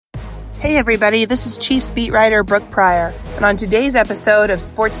Hey everybody, this is Chiefs beat writer Brooke Pryor, and on today's episode of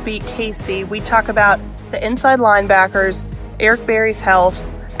SportsBeat KC, we talk about the inside linebackers, Eric Berry's health,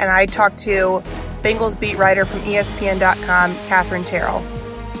 and I talk to Bengals beat writer from ESPN.com, Catherine Terrell.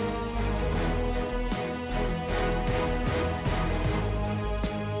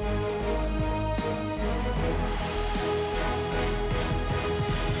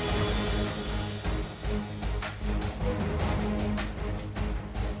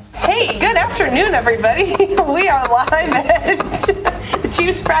 Hey, good afternoon, everybody. We are live at the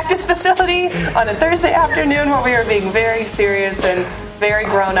Chiefs practice facility on a Thursday afternoon where we are being very serious and very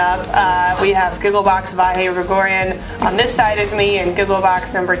grown up. We have Gigglebox Vahe Gregorian on this side of me and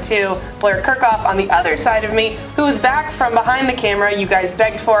Gigglebox number 2, Blair Kirchhoff on the other side of me, who is back from behind the camera. You guys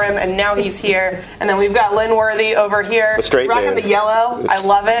begged for him, and now he's here. And then we've got Lynn Worthy over here, rocking the yellow. I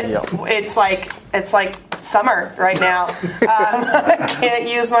love it. Yep. It's like summer right now. I can't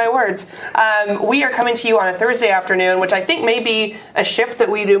use my words. We are coming to you on a Thursday afternoon, which I think may be a shift that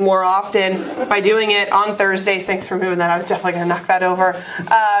we do more often by doing it on Thursdays. Thanks for moving that. I was definitely going to knock that over.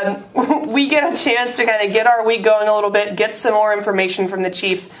 We get a chance to kind of get our week going a little bit, get some more information from the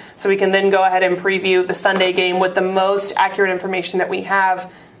Chiefs, so we can then go ahead and preview the Sunday game with the most accurate information that we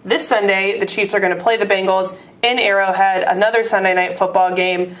have. This Sunday, the Chiefs are going to play the Bengals in Arrowhead, another Sunday night football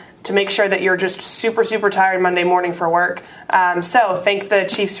game, to make sure that you're just super, super tired Monday morning for work. So thank the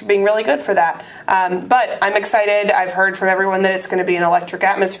Chiefs for being really good for that. But I'm excited. I've heard from everyone that it's going to be an electric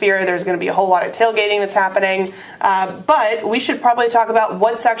atmosphere. There's going to be a whole lot of tailgating that's happening. But we should probably talk about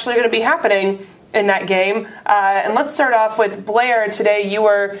what's actually going to be happening in that game. And let's start off with Blair. Today you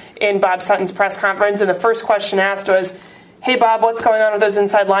were in Bob Sutton's press conference, and the first question asked was, hey, Bob, what's going on with those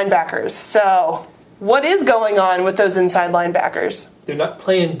inside linebackers? So what is going on with those inside linebackers? They're not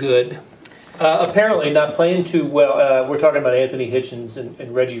playing good. Apparently not playing too well. We're talking about Anthony Hitchens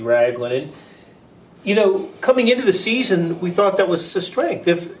and Reggie Ragland. And, coming into the season, we thought that was a strength.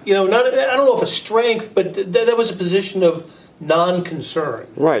 I don't know if a strength, but that was a position of non-concern.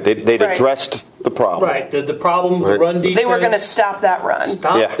 Right. They'd addressed the problem. Right. The problem, the run defense. They were going to stop that run.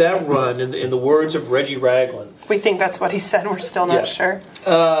 That run, in the words of Reggie Ragland. We think that's what he said. We're still not sure.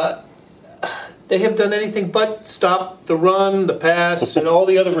 They have done anything but stop the run, the pass, and all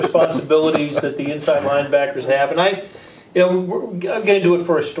the other responsibilities that the inside linebackers have. And I'm going to do it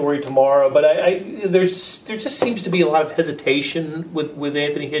for a story tomorrow, but there just seems to be a lot of hesitation with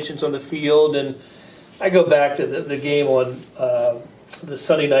Anthony Hitchens on the field. And I go back to the game on the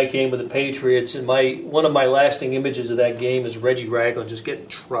Sunday night game with the Patriots, and one of my lasting images of that game is Reggie Ragland just getting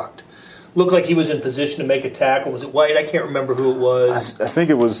trucked. Looked like he was in position to make a tackle. Was it White? I can't remember who it was. I think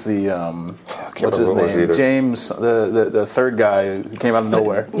it was the what's his name? James, the third guy who came out of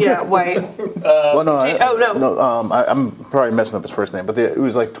nowhere. Yeah, White. I'm probably messing up his first name, but it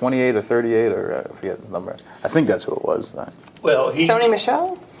was like 28 or 38, or I forget the number. I think that's who it was. Well, Sony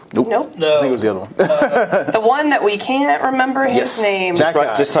Michel? Nope. No. I think it was the other one. The one that we can't remember his name.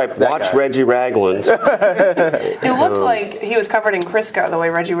 Just type watch Reggie Ragland. It looked like he was covered in Crisco, the way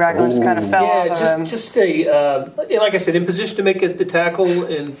Reggie Ragland just kind of fell off of him. Just like I said, in position to make the tackle,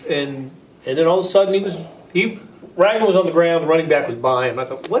 and then all of a sudden Ragland was on the ground, the running back was by him. I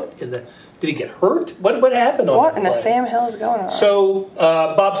thought, did he get hurt? What happened on What in the Sam Hill is going on? So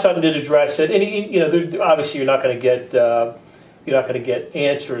Bob Sutton did address it, and obviously you're not going to get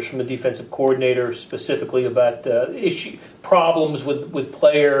answers from the defensive coordinator specifically about problems with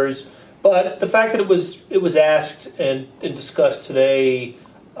players. But the fact that it was asked and discussed today,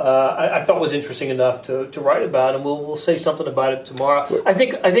 I thought was interesting enough to write about, and we'll say something about it tomorrow. I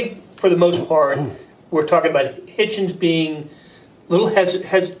think for the most part, we're talking about Hitchens being a little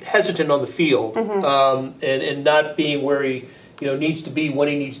hesitant on the field, and not being where he needs to be when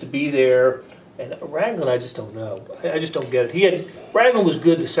he needs to be there. And Ragland, I just don't know. I just don't get it. Ragland was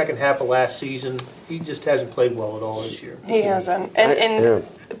good the second half of last season. He just hasn't played well at all this year. He hasn't. And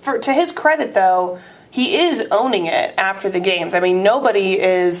to his credit, though, he is owning it after the games. I mean, nobody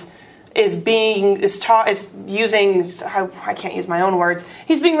is using, I can't use my own words,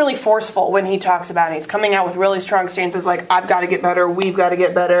 he's being really forceful when he talks about it. He's coming out with really strong stances like, I've got to get better, we've got to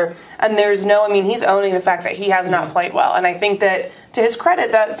get better. And he's owning the fact that he has not played well. And I think that, to his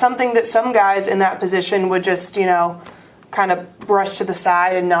credit, that's something that some guys in that position would just, kind of brush to the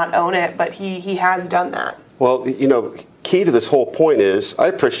side and not own it. But he has done that. Well, key to this whole point is, I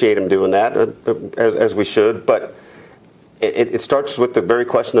appreciate him doing that, as we should, but it starts with the very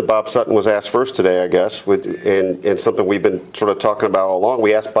question that Bob Sutton was asked first today, I guess, and something we've been sort of talking about all along.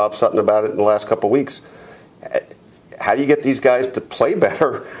 We asked Bob Sutton about it in the last couple of weeks. How do you get these guys to play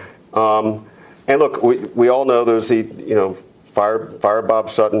better? And look, we all know there's the fire Bob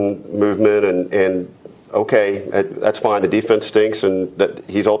Sutton movement, and okay, that's fine. The defense stinks, and that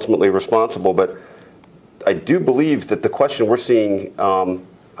he's ultimately responsible. But I do believe that the question we're seeing,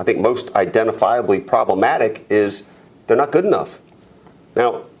 I think most identifiably problematic, is they're not good enough.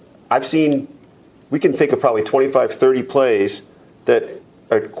 Now, we can think of probably 25, 30 plays that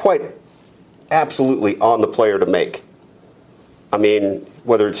are quite absolutely on the player to make. I mean,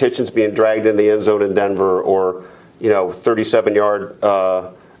 whether it's Hitchens being dragged in the end zone in Denver, or 37-yard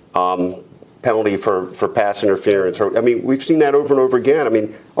penalty for pass interference. Or, I mean, we've seen that over and over again. I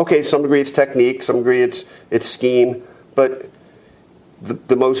mean, okay, to some degree it's technique, some degree it's scheme, but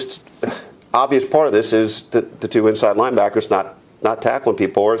the most obvious part of this is that the two inside linebackers not tackling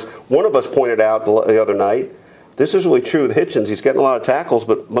people. Or as one of us pointed out the other night, this is really true with Hitchens. He's getting a lot of tackles,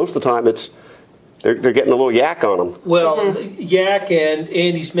 but most of the time they're getting a little yak on him. Well, yak, and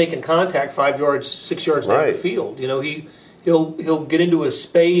he's making contact 5 yards, 6 yards down the field. He'll get into a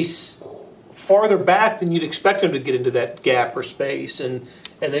space farther back than you'd expect him to get into that gap or space, and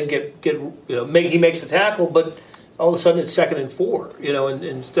then he makes the tackle, but all of a sudden it's 2nd and 4,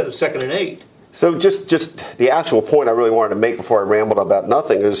 instead of 2nd and 8. So just the actual point I really wanted to make before I rambled about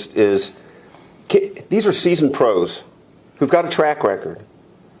nothing is these are seasoned pros who've got a track record.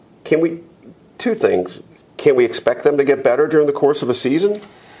 Two things. Can we expect them to get better during the course of a season?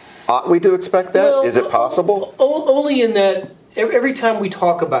 Ought we to expect that? Well, is it possible? Only in that every time we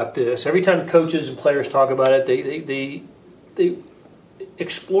talk about this, every time coaches and players talk about it, they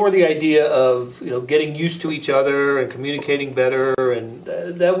explore the idea of getting used to each other and communicating better, and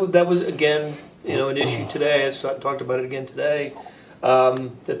that was again an issue today. I talked about it again today.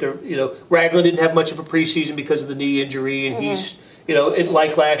 That Ragland didn't have much of a preseason because of the knee injury, and he's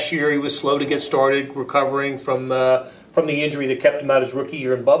like last year, he was slow to get started recovering from the injury that kept him out his rookie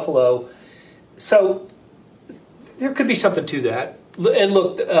year in Buffalo. So there could be something to that. And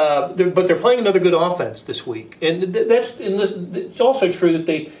look, but they're playing another good offense this week, and it's also true that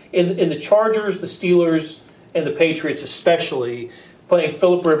they in the Chargers, the Steelers, and the Patriots especially, playing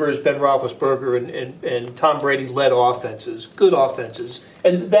Phillip Rivers, Ben Roethlisberger, and Tom Brady led offenses, good offenses,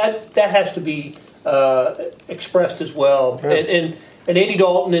 and that has to be expressed as well. Yeah. And Andy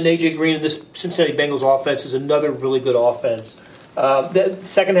Dalton and A.J. Green in this Cincinnati Bengals offense is another really good offense. The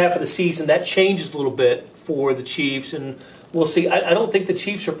second half of the season, that changes a little bit for the Chiefs, and we'll see. I don't think the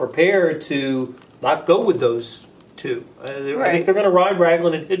Chiefs are prepared to not go with those two. I think they're going to ride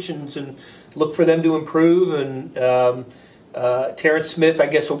Ragland and Hitchens and look for them to improve. And Terrence Smith, I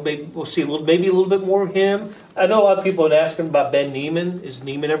guess we'll see maybe a little bit more of him. I know a lot of people are asking about Ben Neiman. Is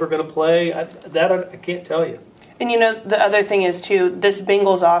Neiman ever going to play? I can't tell you. And the other thing is too, this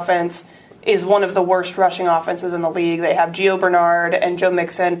Bengals offense is one of the worst rushing offenses in the league. They have Gio Bernard and Joe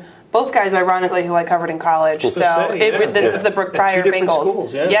Mixon, both guys, ironically, who I covered in college. This is the Brooke Pryor Bengals.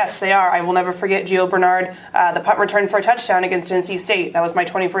 Schools, yeah. Yes, they are. I will never forget Gio Bernard, the punt return for a touchdown against NC State. That was my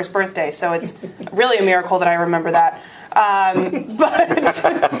 21st birthday, so it's really a miracle that I remember that.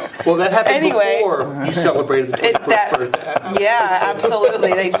 Well, that happened before you celebrated the 21st birthday. Yeah,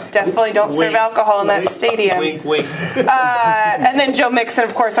 absolutely. They definitely don't serve alcohol in that stadium. Wink, wink. And then Joe Mixon,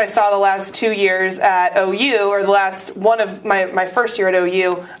 of course, I saw the last 2 years at OU, or the last one of my first year at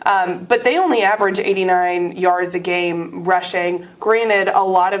OU. But they only average 89 yards a game rushing. Granted, a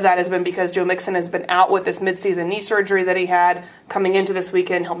lot of that has been because Joe Mixon has been out with this midseason knee surgery that he had coming into this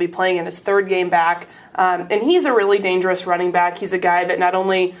weekend. He'll be playing in his third game back. And he's a really dangerous running back. He's a guy that not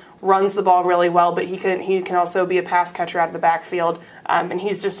only runs the ball really well, but he can also be a pass catcher out of the backfield. And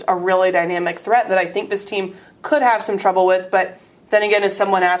he's just a really dynamic threat that I think this team could have some trouble with. But then again, as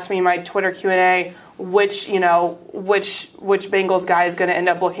someone asked me in my Twitter Q&A, which Bengals guy is going to end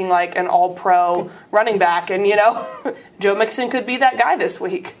up looking like an all-pro running back? And, Joe Mixon could be that guy this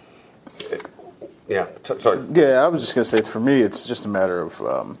week. Yeah, sorry. Yeah, I was just going to say, for me, it's just a matter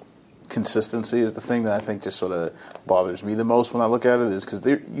of consistency is the thing that I think just sort of bothers me the most when I look at it, is because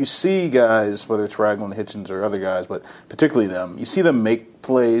you see guys, whether it's Ragland, Hitchens, or other guys, but particularly them, you see them make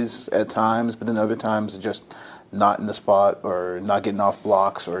plays at times, but then other times they're just not in the spot or not getting off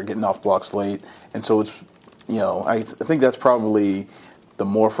blocks or getting off blocks late. And so it's, I think that's probably the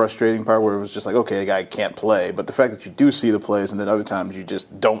more frustrating part, where it was just like, okay, a guy can't play. But the fact that you do see the plays and then other times you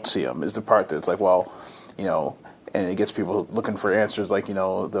just don't see them is the part that's like, well, and it gets people looking for answers, like,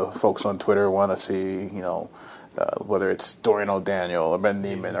 the folks on Twitter want to see, whether it's Dorian O'Daniel or Ben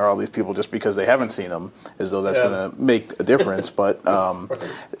Neiman or all these people, just because they haven't seen them, as though that's going to make a difference. But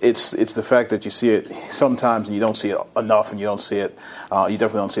it's the fact that you see it sometimes and you don't see it enough, and you don't see it, you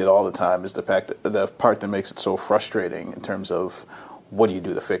definitely don't see it all the time, is the part that makes it so frustrating in terms of what do you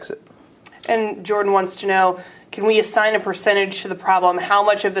do to fix it. And Jordan wants to know, can we assign a percentage to the problem? How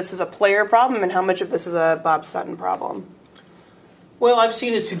much of this is a player problem and how much of this is a Bob Sutton problem? Well, I've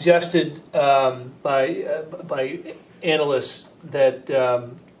seen it suggested by analysts that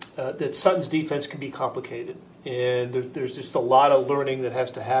that Sutton's defense can be complicated, and there's just a lot of learning that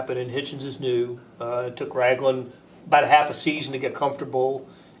has to happen. And Hitchens is new. It took Ragland about a half a season to get comfortable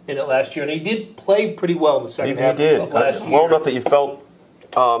in it last year, and he did play pretty well in the second half of last year. Well enough that you felt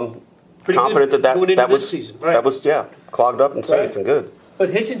confident that was season, right. That was clogged up and safe and good. But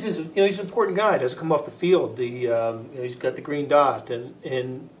Hitchens is, he's an important guy. Doesn't come off the field. He's got the green dot,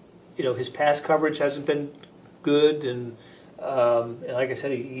 and his pass coverage hasn't been good. And like I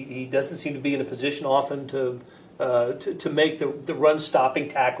said, he doesn't seem to be in a position often to make the run stopping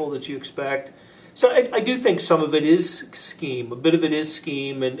tackle that you expect. So I do think some of it is scheme. A bit of it is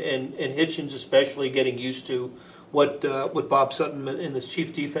scheme, and Hitchens especially getting used to what Bob Sutton and the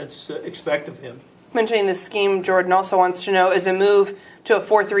chief defense expect of him. Mentioning the scheme, Jordan also wants to know, is a move to a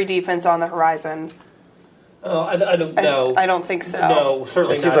 4-3 defense on the horizon? I don't know. I don't think so. No,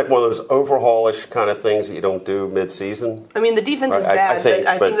 certainly not. It seems like one of those overhaulish kind of things that you don't do mid-season. I mean, the defense is bad, but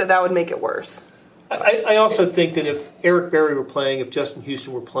I think that would make it worse. I also think that if Eric Berry were playing, if Justin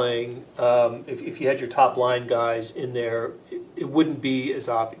Houston were playing, if you had your top line guys in there, it wouldn't be as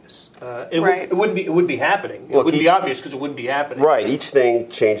obvious. It wouldn't be happening. It wouldn't be obvious because it wouldn't be happening. Right. Each thing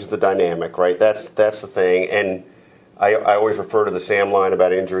changes the dynamic. Right. That's the thing. And I always refer to the Sam line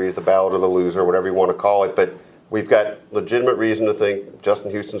about injuries, the ballad of the loser, whatever you want to call it. But we've got legitimate reason to think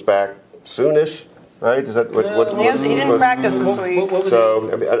Justin Houston's back soonish. Right? Is that what he didn't practice this week.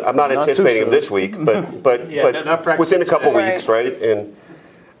 So I'm not anticipating him this week, but within a couple weeks, right? And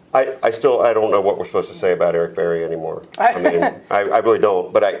I don't know what we're supposed to say about Eric Berry anymore. I mean, I really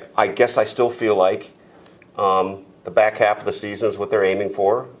don't. But I guess I still feel like the back half of the season is what they're aiming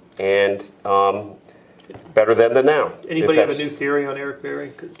for, and better then than now. Anybody have a new theory on Eric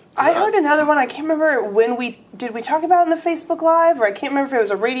Berry? I heard another one. I can't remember when we talk about it in the Facebook Live, or I can't remember if it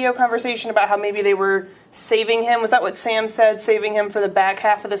was a radio conversation about how maybe they were saving him. Was that what Sam said? Saving him for the back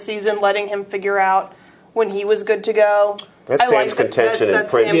half of the season, letting him figure out when he was good to go. That's Sam's contention in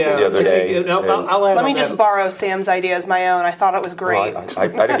print the other day. Let me just borrow Sam's idea as my own. I thought it was great. Well, I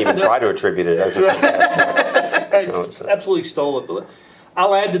didn't even try to attribute it. I just absolutely stole it. But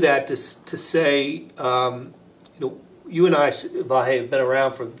I'll add to that to say, you and I, Vahe, have been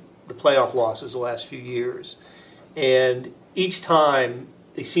around for the playoff losses the last few years, and each time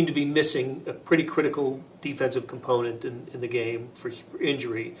they seem to be missing a pretty critical defensive component in the game for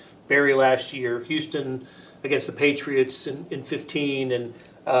injury. Barry last year, Houston against the Patriots in 15, and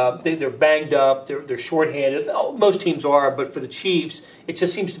they're banged up, they're shorthanded. Most teams are, but for the Chiefs, it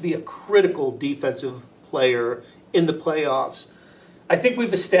just seems to be a critical defensive player in the playoffs. I think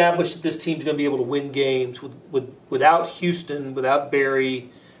we've established that this team's going to be able to win games without Houston, without Barry,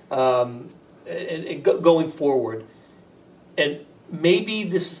 and going forward. And maybe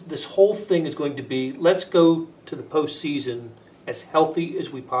this whole thing is going to be, let's go to the postseason as healthy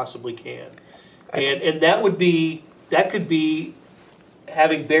as we possibly can. And that could be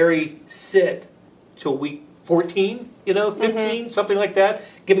having Barry sit till week 14, 15, something like that.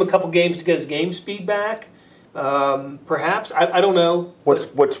 Give him a couple games to get his game speed back. Perhaps. I don't know.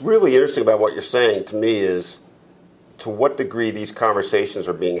 What's really interesting about what you're saying to me is to what degree these conversations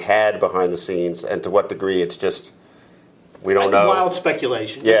are being had behind the scenes, and to what degree it's just we don't know. Wild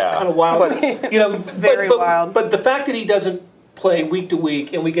speculation. Yeah, just kind of wild. But, very wild. But the fact that he doesn't play week to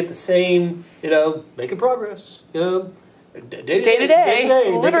week, and we get the same, making progress, day to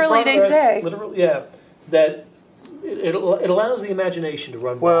day, literally day to day, literally, yeah. That it allows the imagination to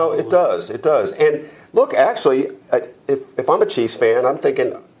run. Well, it does, and look, actually, if I'm a Chiefs fan, I'm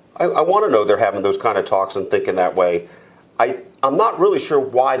thinking I want to know they're having those kind of talks and thinking that way. I'm not really sure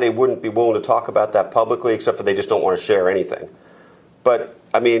why they wouldn't be willing to talk about that publicly, except for they just don't want to share anything. But,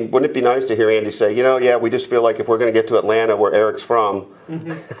 I mean, wouldn't it be nice to hear Andy say, we just feel like if we're going to get to Atlanta, where Eric's from,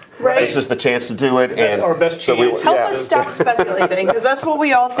 this is the chance to do it. That's our best chance. Help us stop speculating, because that's what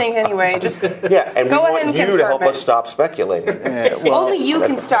we all think anyway. Just and go we want you to help us stop speculating. Only you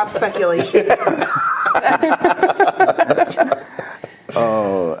can stop speculation.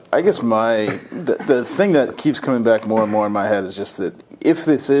 I guess the thing that keeps coming back more and more in my head is just that if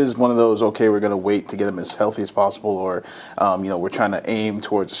this is one of those, okay, we're going to wait to get them as healthy as possible, or we're trying to aim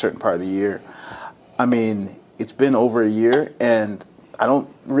towards a certain part of the year. I mean, it's been over a year, and I don't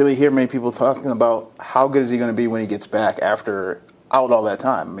really hear many people talking about how good is he going to be when he gets back after out all that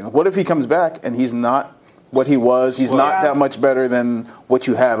time. I mean, what if he comes back and he's not what he was? He's not that much better than what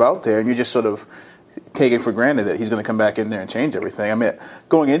you have out there, and you're just sort of taking for granted that he's going to come back in there and change everything. I mean,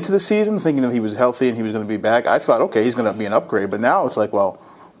 going into the season, thinking that he was healthy and he was going to be back, I thought, okay, he's going to be an upgrade. But now it's like, well,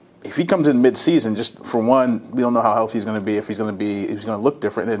 if he comes in mid-season, just for one, we don't know how healthy he's going to be, if he's going to look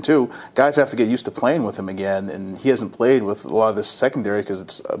different. And then two, guys have to get used to playing with him again, and he hasn't played with a lot of this secondary because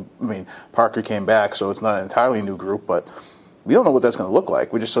it's, Parker came back, so it's not an entirely new group, but we don't know what that's going to look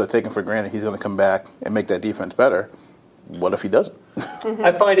like. We're just sort of taking for granted he's going to come back and make that defense better. What if he doesn't?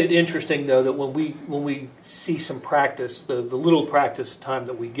 I find it interesting, though, that when we see some practice, the little practice time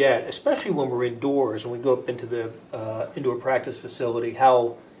that we get, especially when we're indoors and we go up into the indoor practice facility,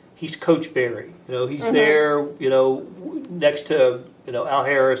 how he's Coach Barry. He's there, next to Al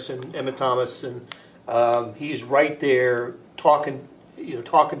Harris and Emmett Thomas, and he's right there talking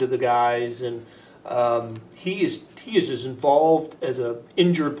to the guys, and he is as involved as an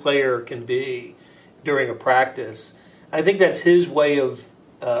injured player can be during a practice. I think that's his way of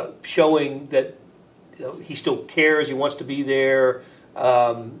showing that he still cares. He wants to be there.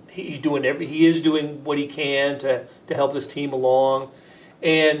 He is doing what he can to help this team along.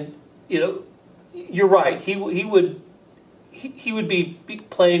 And you're right. He would be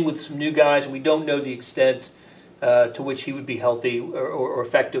playing with some new guys, and we don't know the extent to which he would be healthy or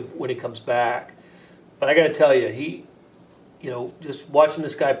effective when he comes back. But I got to tell you, just watching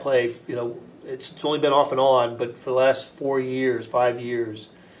this guy play, it's only been off and on, but for the last 5 years,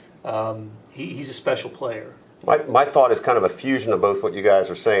 he's a special player. My thought is kind of a fusion of both what you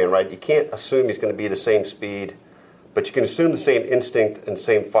guys are saying, right? You can't assume he's going to be the same speed, but you can assume the same instinct and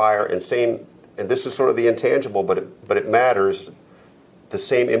same fire and this is sort of the intangible, but it matters, the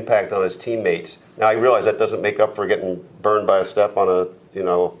same impact on his teammates. Now, I realize that doesn't make up for getting burned by a step on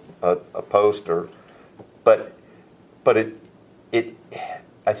a post but it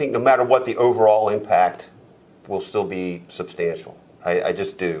I think no matter what, the overall impact will still be substantial. I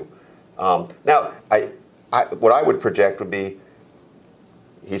just do. Now, what I would project would be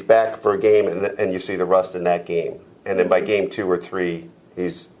he's back for a game, and you see the rust in that game. And then by game 2 or 3,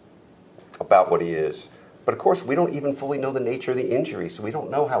 he's about what he is. But, of course, we don't even fully know the nature of the injury, so we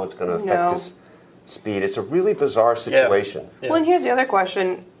don't know how it's going to affect his speed. It's a really bizarre situation. Yeah. Well, and here's the other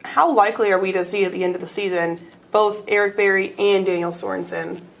question. How likely are we to see at the end of the season both Eric Berry and Daniel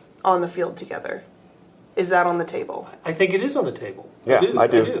Sorensen on the field together? Is that on the table? I think it is on the table. Yeah, I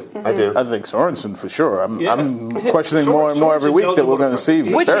do. Mm-hmm. I do. I think Sorensen for sure. I'm questioning more and more every week that we're going to see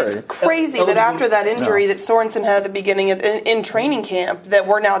Which Berry. is crazy that after that injury that Sorensen had at the beginning in training camp, that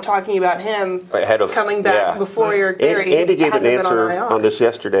we're now talking about him coming back before Eric Berry. Andy gave an answer on this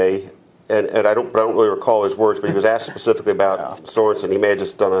yesterday, and I don't really recall his words, but he was asked specifically about Sorensen. He may have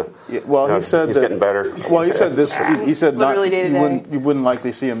just done a. He said he's getting better. Well, he said this. He said not. You wouldn't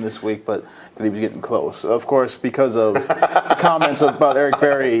likely see him this week, but that he was getting close. Of course, because of the comments about Eric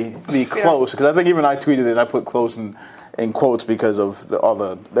Berry being close. Because I think even I tweeted it. I put close in quotes because of all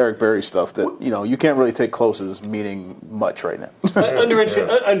the Eric Berry stuff. That you can't really take close as meaning much right now. Under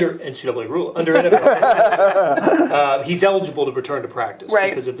NCAA rule, under NFL, he's eligible to return to practice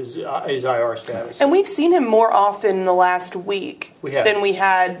because of his IR status. And we've seen him more often in the last week than we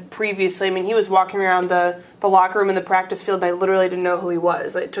had previously. I mean, he was walking around the locker room in the practice field, and I literally didn't know who he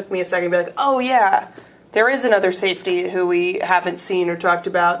was. It took me a second to be like, oh, yeah, there is another safety who we haven't seen or talked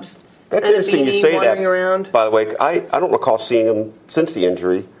about. That's interesting you say that, around. By the way. I don't recall seeing him since the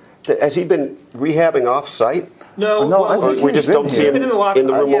injury. Has he been rehabbing off-site? No, I think we just don't see him in the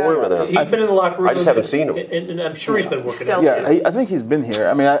room when we're there. He's been in the locker room. I just haven't seen him. And I'm sure he's been working out. Yeah, I think he's been here.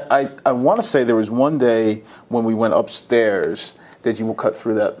 I mean, I want to say there was one day when we went upstairs that you will cut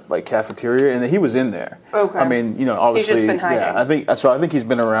through that cafeteria, and he was in there. Okay. I mean, obviously, he's just been hiding. I think he's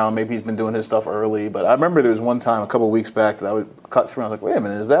been around. Maybe he's been doing his stuff early, but I remember there was one time a couple of weeks back that I would cut through, and I was like, wait a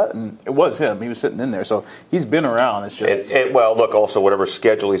minute, is that? And it was him. He was sitting in there, so he's been around. It's just and look, also whatever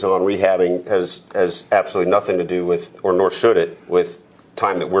schedule he's on rehabbing has absolutely nothing to do with, or nor should it, with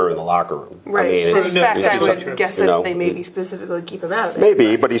time that we're in the locker room. Right. I mean, in fact, I would guess that they maybe specifically keep him out of there.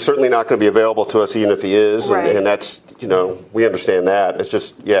 Maybe, but he's certainly not going to be available to us even if he is, right. and that's, we understand that. It's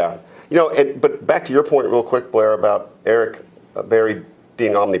just, but back to your point real quick, Blair, about Eric Berry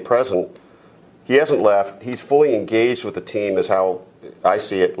being omnipresent. He hasn't left. He's fully engaged with the team is how I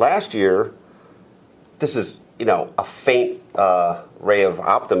see it. Last year, this is, a faint ray of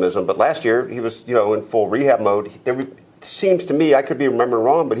optimism, but last year he was, in full rehab mode. Seems to me, I could be remembering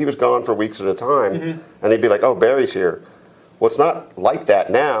wrong, but he was gone for weeks at a time, and he'd be like, oh, Barry's here. Well, it's not like that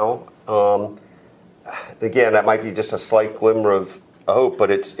now. Again, that might be just a slight glimmer of hope,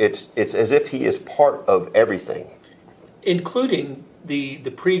 but it's as if he is part of everything. Including the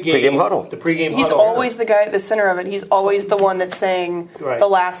pregame Pregame huddle. The pregame He's huddle. always the guy at the center of it. He's always the one that's saying Right. the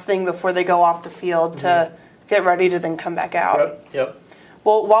last thing before they go off the field to get ready to then come back out. Yep.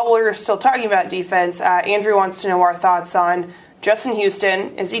 Well, while we're still talking about defense, Andrew wants to know our thoughts on Justin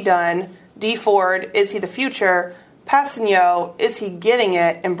Houston. Is he done? D Ford, is he the future? Passanio, is he getting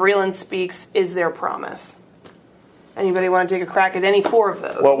it? And Breland Speaks, is there promise? Anybody want to take a crack at any four of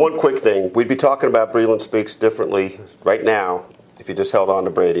those? Well, one quick thing. We'd be talking about Breland Speaks differently right now if he just held on to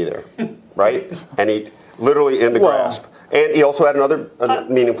Brady there, right? And he literally in the grasp. And he also had another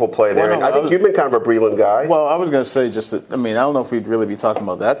meaningful play there. And I think you've been kind of a Breland guy. Well, I was going to say I don't know if we'd really be talking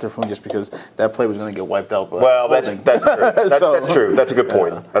about that differently just because that play was going to get wiped out. Well, that's true. That's true. That's a good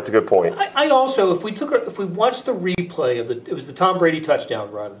point. That's a good point. I also, if we watched the replay of it was the Tom Brady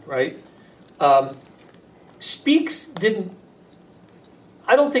touchdown run, right? Speaks didn't.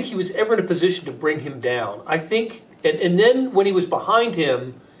 I don't think he was ever in a position to bring him down. I think, and then when he was behind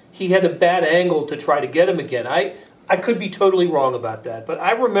him, he had a bad angle to try to get him again. I could be totally wrong about that, but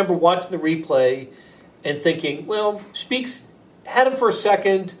I remember watching the replay and thinking, well, Speaks had him for a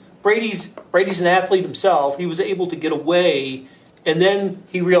second. Brady's an athlete himself. He was able to get away, and then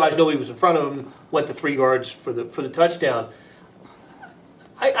he realized nobody was in front of him, went to 3 yards for the touchdown.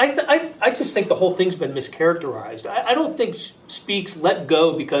 I just think the whole thing's been mischaracterized. I don't think Speaks let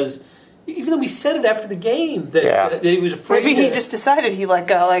go because even though we said it after the game that he was afraid. Maybe he just decided he let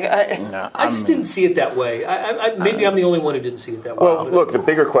go. I just didn't see it that way. Maybe I'm the only one who didn't see it that way. Well, look, the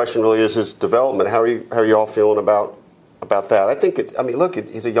bigger question really is his development. How are you all feeling about that? I think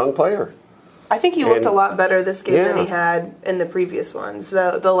he's a young player. I think he looked a lot better this game than he had in the previous ones.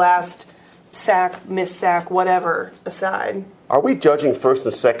 The last sack, missed sack, whatever aside. Are we judging first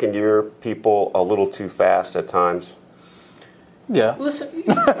and second year people a little too fast at times? Yeah. Listen,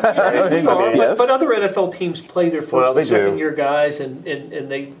 yes. but other NFL teams play their first and second year guys, and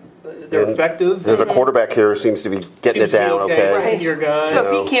they're effective. There's a quarterback here who seems to be getting it down. Okay. Right. Your guy. So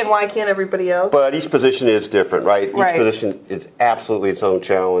if he can, why can't everybody else? But each position is different, right? Each Right. position is absolutely its own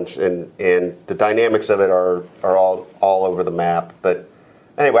challenge, and the dynamics of it are all over the map. But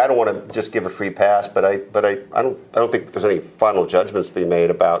anyway, I don't want to just give a free pass, but I don't think there's any final judgments to be made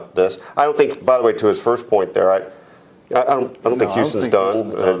about this. I don't think, by the way, to his first point there, I don't think Houston's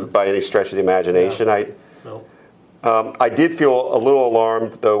done by any stretch of the imagination. No. I did feel a little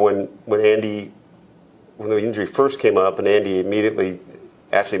alarmed though when the injury first came up, and Andy immediately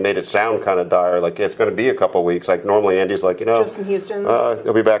actually made it sound kind of dire, like it's going to be a couple of weeks. Like normally Andy's like, Justin Houston's.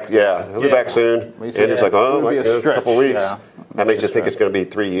 He'll be back. Yeah, he'll be back soon. Andy's like, a couple of weeks. Yeah. That makes you think it's going to be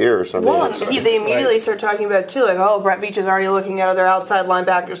 3 years. Well, they immediately start talking about it too, like, Brett Veach is already looking at other outside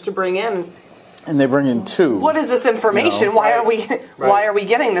linebackers to bring in. And they bring in 2. What is this information? Why are we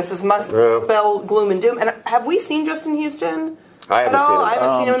getting this? This must spell gloom and doom. And have we seen Justin Houston? I haven't seen him. I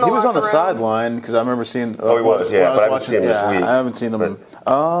haven't seen him in the He was on the locker room. sideline because I remember seeing. He was, but I haven't seen him this week. I haven't seen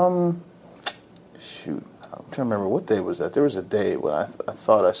him. Shoot, I'm trying to remember what day was that. There was a day when I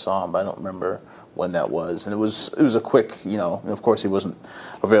thought I saw him, but I don't remember when that was. And it was a quick, and of course he wasn't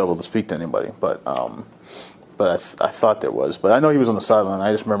available to speak to anybody, but I thought there was. But I know he was on the sideline.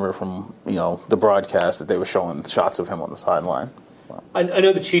 I just remember from the broadcast that they were showing shots of him on the sideline. Wow. I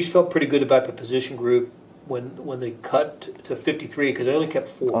know the Chiefs felt pretty good about the position group when they cut to 53 because they only kept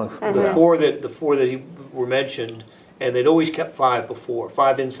 4. The four that were mentioned, and they'd always kept 5 before.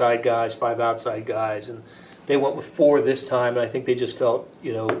 5 inside guys, 5 outside guys, and they went with 4 this time. And I think they just felt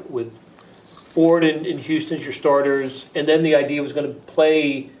with Ford and Houston as your starters, and then the idea was going to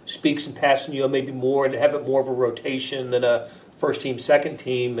play Speaks and Passanio maybe more and have it more of a rotation than a first team, second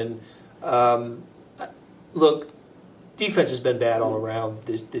team. And look, defense has been bad all around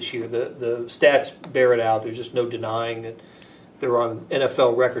this year. The stats bear it out. There's just no denying that they're on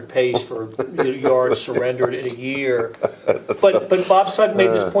NFL record pace for yards surrendered in a year. But Bob Sutton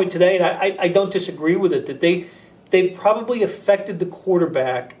made this point today, and I don't disagree with it, that they probably affected the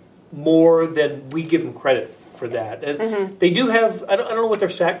quarterback more than we give them credit for that. And they do have, I don't know what their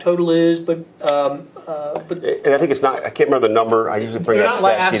sack total is, but and I think it's not. I can't remember the number. I usually bring that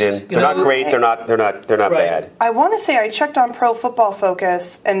stat sheet in. They're not great. They're not right. bad. I want to say I checked on Pro Football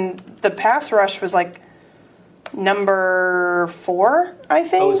Focus, and the pass rush was like number 4, I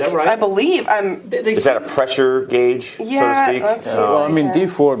think. Oh, is that right? I believe. Is that a pressure gauge, Yeah, so to let's speak? see. Well, I mean, D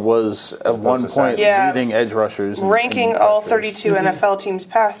Ford was at one point leading edge rushers. ranking all 32 NFL teams'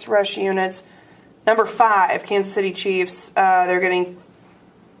 pass rush units. Number 5, Kansas City Chiefs. They're getting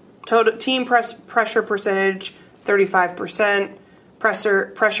total team pressure percentage 35%,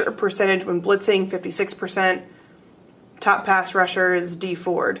 pressure percentage when blitzing 56%. Top pass rusher is D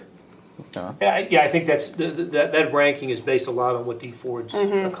Ford. I think that ranking is based a lot on what D Ford's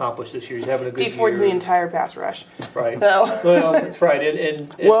accomplished this year. He's having a good D Ford's year. the entire pass rush. Right. So. Well, that's right.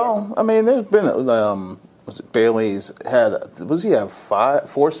 And I mean, there's been was it Bailey's had? Was he have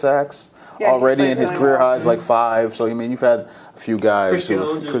 4 sacks already in his career highs, like 5? So I mean, you've had a few guys.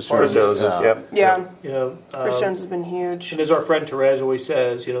 Chris Jones is Yeah. Chris Jones has been huge. And as our friend Therese always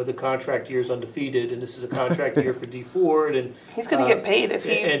says, the contract year is undefeated, and this is a contract year for D Ford, and he's going to get paid if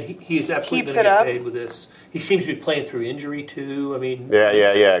he and he's absolutely keeps going to it get up. paid with this. He seems to be playing through injury too. I mean,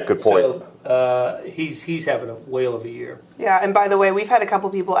 Yeah. Good point. So he's having a whale of a year. Yeah, and by the way, we've had a couple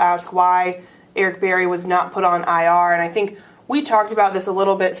people ask why Eric Berry was not put on IR, and I think we talked about this a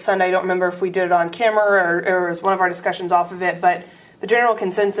little bit Sunday. I don't remember if we did it on camera or it was one of our discussions off of it, but the general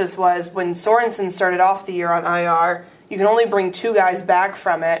consensus was when Sorensen started off the year on IR, you can only bring 2 guys back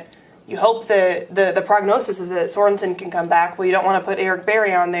from it. You hope that the prognosis is that Sorensen can come back. Well, you don't want to put Eric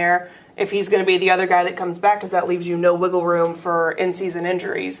Berry on there if he's going to be the other guy that comes back, because that leaves you no wiggle room for in-season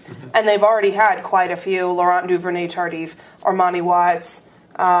injuries. And they've already had quite a few: Laurent Duvernay-Tardif, Armani Watts,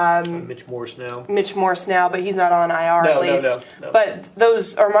 Mitch Morse now, but he's not on IR at least. No. But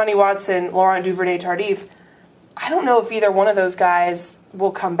those Armani Watts and Laurent Duvernay-Tardif, I don't know if either one of those guys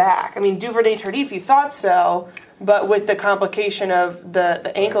will come back. I mean, Duvernay-Tardif, you thought so, but with the complication of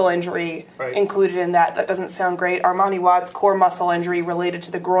the ankle injury included in that doesn't sound great. Armani Watts, core muscle injury related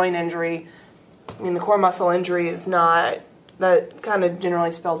to the groin injury. I mean, the core muscle injury is not, that kind of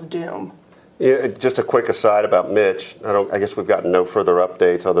generally spells doom. Yeah, just a quick aside about Mitch. I guess we've gotten no further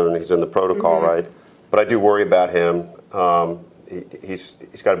updates other than he's in the protocol, right? But I do worry about him. He's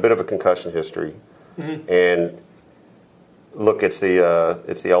got a bit of a concussion history, and look, it's the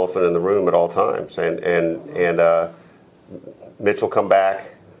elephant in the room at all times. And Mitch will come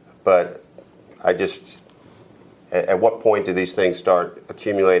back, but I just, at what point do these things start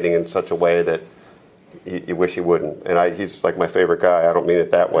accumulating in such a way that you wish he wouldn't? And he's like my favorite guy. I don't mean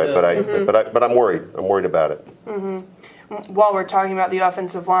it that way, but I'm worried. I'm worried about it. While we're talking about the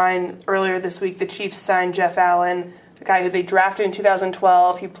offensive line, earlier this week the Chiefs signed Jeff Allen, the guy who they drafted in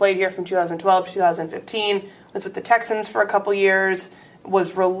 2012. He played here from 2012 to 2015. Was with the Texans for a couple years.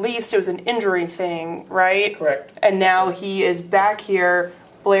 Was released. It was an injury thing, right? Correct. And now he is back here.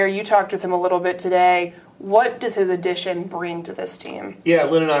 Blair, you talked with him a little bit today. What does his addition bring to this team? Yeah,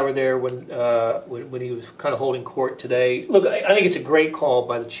 Lynn and I were there when he was kind of holding court today. Look, I think it's a great call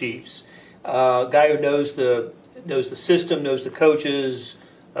by the Chiefs. Guy who knows the system, knows the coaches.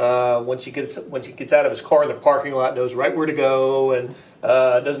 Once he gets out of his car in the parking lot, knows right where to go, and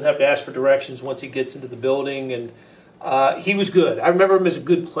doesn't have to ask for directions once he gets into the building. And he was good. I remember him as a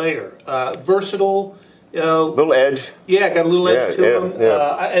good player, versatile. Little edge. Yeah, got a little edge to him.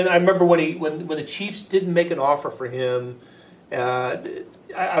 Yeah. And I remember when the Chiefs didn't make an offer for him,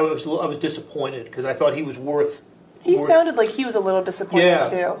 I was disappointed because I thought he was worth. He sounded like he was a little disappointed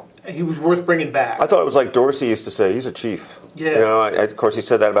too. He was worth bringing back. I thought it was like Dorsey used to say, he's a chief. Yeah. Of course, he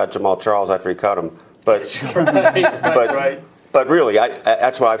said that about Jamal Charles after he cut him. But right. But really,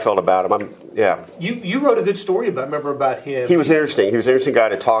 that's what I felt about him. You wrote a good story about him. He was interesting. He was an interesting guy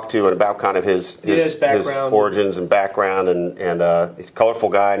to talk to, and about kind of his background, his origins and background, and he's a colorful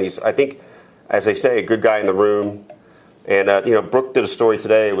guy, and he's, I think, as they say, a good guy in the room. And Brooke did a story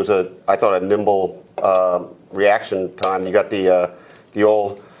today. It was I thought a nimble reaction time. You got the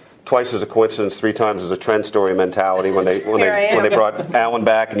old twice as a coincidence, 3 times as a trend story mentality when they brought Allen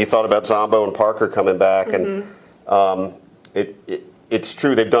back, and you thought about Zombo and Parker coming back, and it's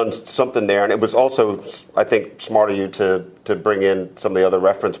true they've done something there, and it was also, I think, smart of you to bring in some of the other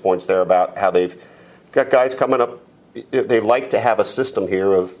reference points there about how they've got guys coming up. They like to have a system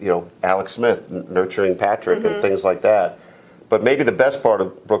here of Alex Smith nurturing Patrick and things like that. But maybe the best part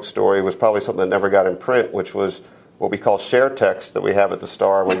of Brooks' story was probably something that never got in print, which was what we call share text that we have at the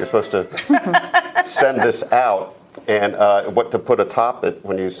Star, when you're supposed to send this out, and what to put atop it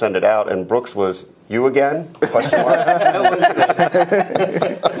when you send it out. And Brooks was, "You again?" Question mark.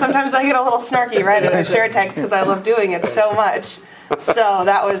 Sometimes I get a little snarky right in the share text because I love doing it so much. So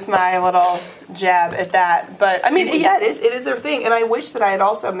that was my little jab at that. But I mean, yeah, it is their thing. And I wish that I had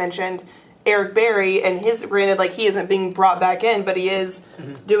also mentioned Eric Berry and his, granted, like, he isn't being brought back in, but he is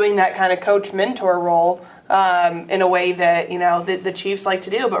doing that kind of coach mentor role in a way that the Chiefs like to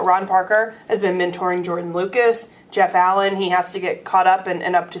do. But Ron Parker has been mentoring Jordan Lucas, Jeff Allen. He has to get caught up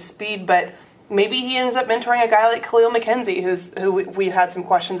and up to speed, but maybe he ends up mentoring a guy like Khalil McKenzie, who we've had some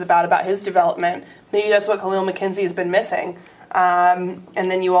questions about his development. Maybe that's what Khalil McKenzie has been missing. And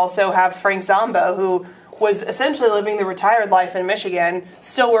then you also have Frank Zombo, who was essentially living the retired life in Michigan,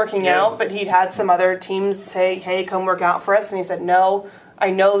 still working out, but he'd had some other teams say, "Hey, come work out for us," and he said, "No, I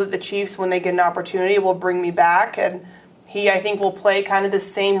know that the Chiefs, when they get an opportunity, will bring me back, and he, I think, will play kind of the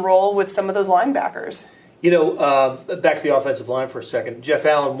same role with some of those linebackers. Back to the offensive line for a second. Jeff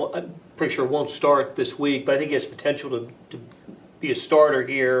Allen, I'm pretty sure, won't start this week, but I think he has potential to be a starter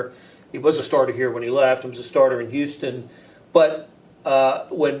here. He was a starter here when he left. He was a starter in Houston. But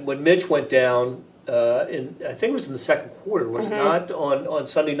when Mitch went down, I think it was in the second quarter, was it not, on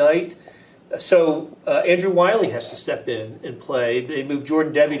Sunday night? So Andrew Wiley has to step in and play. They moved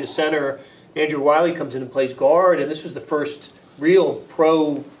Jordan Devey to center. Andrew Wiley comes in and plays guard, and this was the first real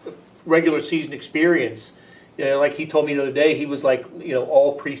pro regular season experience. Like he told me the other day, he was like,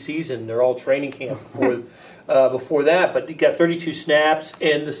 all preseason or all training camp before that. But he got 32 snaps,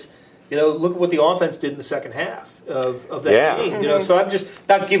 and this, look at what the offense did in the second half of that game. So I'm just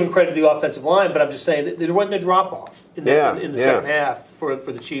not giving credit to the offensive line, but I'm just saying that there wasn't a drop off in the second half for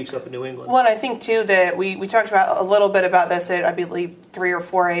the Chiefs up in New England. Well, and I think too that we talked about a little bit about this at, I believe, 3 or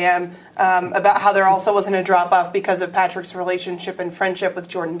 4 a.m. About how there also wasn't a drop off because of Patrick's relationship and friendship with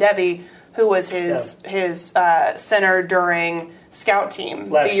Jordan Devey, who was his center during scout team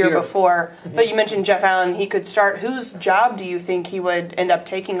the year before. But you mentioned Jeff Allen; he could start. Whose job do you think he would end up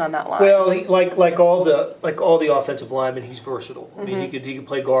taking on that line? Well, like all the offensive linemen, he's versatile. I mean, he could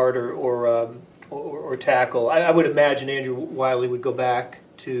play guard or tackle. I would imagine Andrew Wiley would go back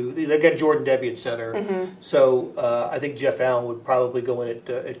to. They got Jordan Devey at center, so I think Jeff Allen would probably go in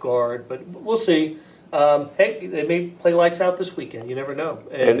at guard. But we'll see. Hey, they may play lights out this weekend. You never know.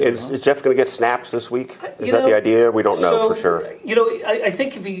 And is Jeff going to get snaps this week? Is that the idea? We don't know for sure. I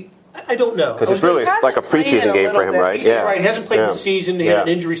think if he... I don't know. Because it's really like a preseason game for him, right? Yeah. Right. He hasn't played this season. He had an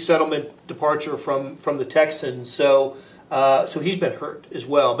injury settlement departure from the Texans. So he's been hurt as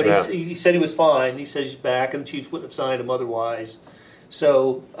well. But he said he was fine. He says he's back, and the Chiefs wouldn't have signed him otherwise.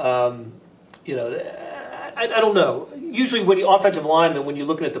 So, I don't know. Usually when the offensive lineman, when you're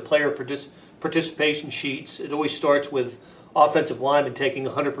looking at the player participation sheets, it always starts with offensive linemen taking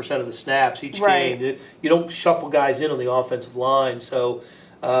 100% of the snaps each game. You don't shuffle guys in on the offensive line. So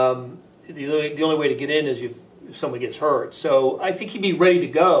the only way to get in is if someone gets hurt. So I think he'd be ready to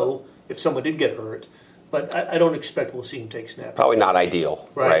go if someone did get hurt. But I don't expect we'll see him take snaps. Probably not ideal.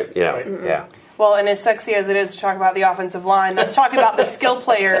 Right. Yeah. Right. Yeah. Well, and as sexy as it is to talk about the offensive line, let's talk about the skill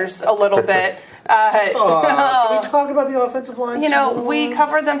players a little bit. Can we talk about the offensive line? We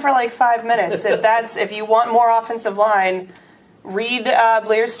covered them for like 5 minutes. If you want more offensive line, read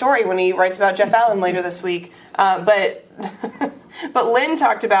Blair's story when he writes about Jeff Allen later this week. But Lynn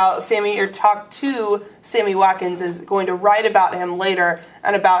talked to Sammy Watkins, is going to write about him later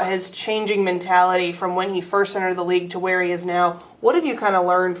and about his changing mentality from when he first entered the league to where he is now. What have you kind of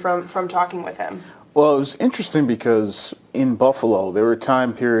learned from talking with him? Well, it was interesting because in Buffalo, there were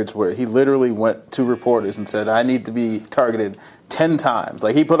time periods where he literally went to reporters and said, I need to be targeted 10 times.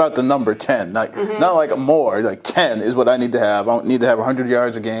 Like, he put out the number 10. Not like more, like 10 is what I need to have. I don't need to have 100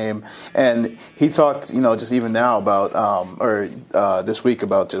 yards a game. And he talked, just even now about, this week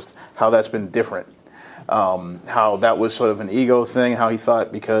about just how that's been different. How that was sort of an ego thing, how he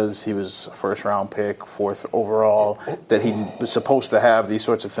thought because he was a first-round pick, 4th overall, that he was supposed to have these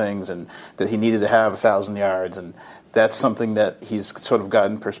sorts of things and that he needed to have 1,000 yards. And that's something that he's sort of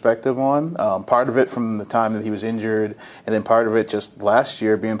gotten perspective on. Part of it from the time that he was injured, and then part of it just last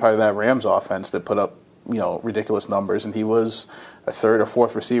year being part of that Rams offense that put up ridiculous numbers. And he was a 3rd or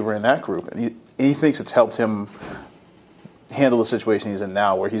 4th receiver in that group. And he thinks it's helped him handle the situation he's in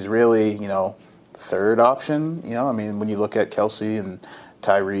now where he's really, third option, when you look at Kelsey and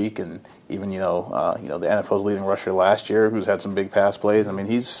Tyreek and even, the NFL's leading rusher last year who's had some big pass plays.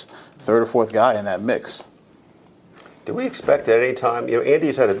 He's 3rd or 4th guy in that mix. Do we expect at any time,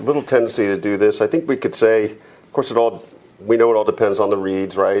 Andy's had a little tendency to do this. I think we could say, of course, we know it all depends on the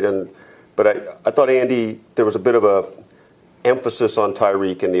reads, right? But I thought Andy, there was a bit of a emphasis on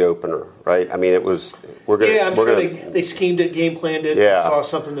Tyreek in the opener, right? It was they schemed it, game planned it, saw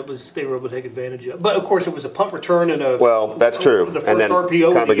something that they were able to take advantage of. But of course, it was a punt return and that's true. The first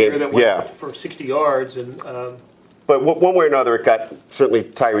RPO of the year that went for 60 yards, But one way or another, it got certainly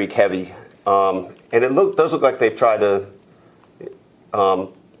Tyreek heavy, and it does look like they've tried to. I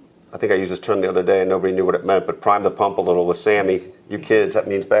think I used this term the other day, and nobody knew what it meant. But prime the pump a little with Sammy. You kids, that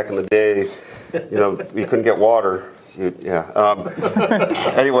means back in the day, you couldn't get water.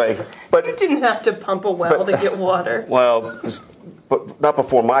 Anyway, but you didn't have to pump a well to get water. Well, but not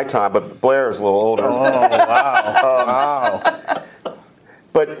before my time. But Blair is a little older. Oh wow! Wow.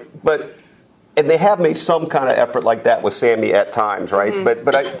 But and they have made some kind of effort like that with Sammy at times, right? Mm-hmm.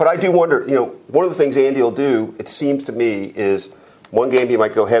 But I do wonder. One of the things Andy will do, it seems to me, is one game you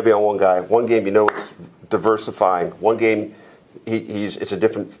might go heavy on one guy. One game it's diversifying. One game it's a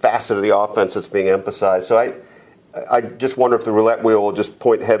different facet of the offense that's being emphasized. So I just wonder if the roulette wheel will just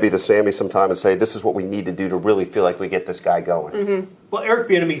point heavy to Sammy sometime and say, this is what we need to do to really feel like we get this guy going. Mm-hmm. Well, Eric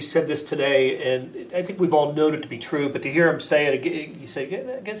Bieniemy said this today, and I think we've all known it to be true, but to hear him say it again, you say,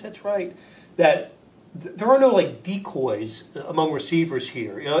 yeah, I guess that's right, that there are no like decoys among receivers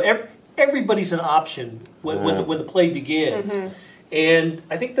here. You know, everybody's an option when the play begins. Mm-hmm. And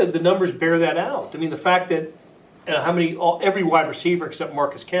I think the numbers bear that out. I mean, the fact that every wide receiver except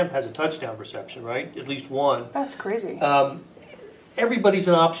Marcus Kemp has a touchdown reception, right? At least one. That's crazy. Everybody's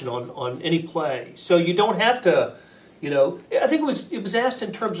an option on any play, so you don't have to. You know, I think it was asked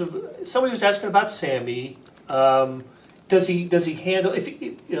in terms of somebody was asking about Sammy. Does he handle if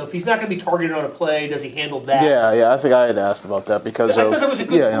he's not going to be targeted on a play? Does he handle that? Yeah. I think I had asked about that because I thought that was a good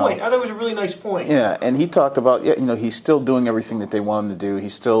point. You know, I thought it was a really nice point. Yeah, and he talked about he's still doing everything that they want him to do.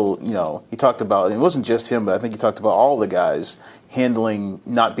 He's still he talked about, and it wasn't just him, but I think he talked about all the guys handling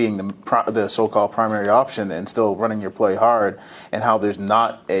not being the so-called primary option and still running your play hard, and how there's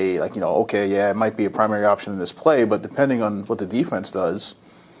not a it might be a primary option in this play, but depending on what the defense does,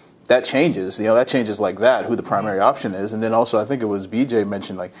 that changes. That changes like that, who the primary option is. And then also, I think it was BJ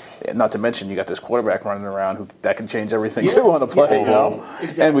mentioned, not to mention you got this quarterback running around that can change everything too on a play.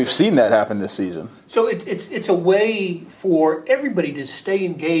 Exactly. And we've seen that happen this season. So it's a way for everybody to stay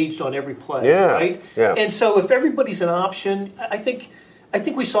engaged on every play, right? Yeah. And so if everybody's an option, I think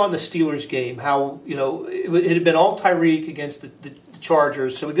we saw in the Steelers game how it had been all Tyreek against the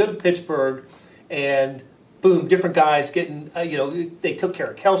Chargers. So we go to Pittsburgh and boom, different guys getting, they took care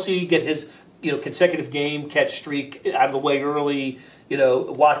of Kelsey, get his, consecutive game catch streak out of the way early.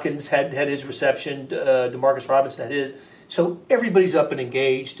 Watkins had his reception, Demarcus Robinson had his. So everybody's up and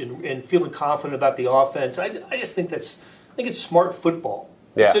engaged and feeling confident about the offense. I just think it's smart football.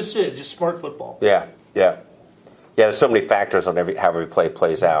 Yeah. It's just smart football. Yeah. There's so many factors on how every play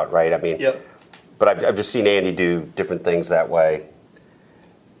plays out, right? I mean, Yep. But I've just seen Andy do different things that way.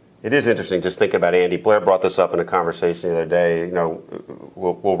 It is interesting just thinking about Andy. Blair brought this up in a conversation the other day.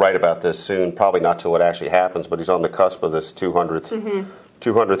 We'll write about this soon, probably not till it actually happens, but he's on the cusp of this 200th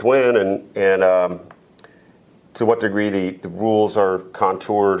win, and to what degree the rules are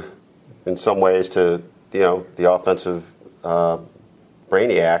contoured in some ways to the offensive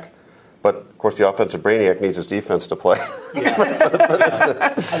brainiac. But, of course, the offensive brainiac needs his defense to play. I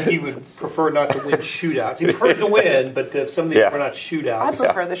think he would prefer not to win shootouts. He prefers to win, but if some of these are not shootouts. I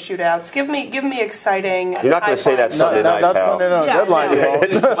prefer the shootouts. Give me exciting. You're not going to say that Sunday night, pal.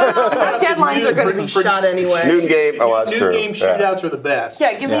 Deadlines are going to be shot anyway. Noon game. Oh, that's true. Noon game shootouts are the best.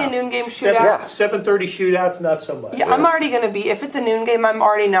 Yeah, give me a noon game shootout. 7:30 shootouts, not so much. Yeah, I'm already going to be. If it's a noon game, I'm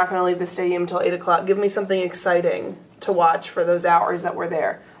already not going to leave the stadium until 8 o'clock. Give me something exciting to watch for those hours that we're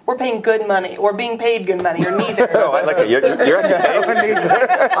there. We're paying good money. We're being paid good money, or neither. Oh, I like it. You're actually paid.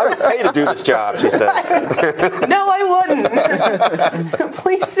 I would pay to do this job, she said. No, I wouldn't.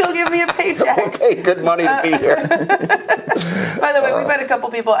 Please still give me a paycheck. We're paying good money to be here. By the way, we've had a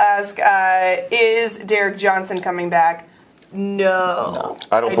couple people ask, is Derek Johnson coming back? No.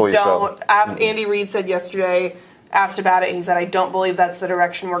 I don't believe so. Andy Reid said yesterday, asked about it, he said, I don't believe that's the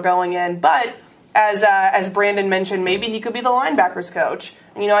direction we're going in. But as Brandon mentioned, maybe he could be the linebackers coach.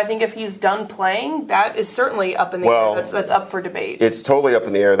 I think if he's done playing, that is certainly up in the air. That's up for debate. It's totally up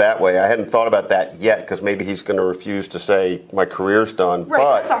in the air that way. I hadn't thought about that yet because maybe he's going to refuse to say my career's done. Right,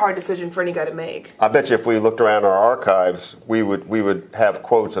 but that's a hard decision for any guy to make. I bet you if we looked around our archives, we would have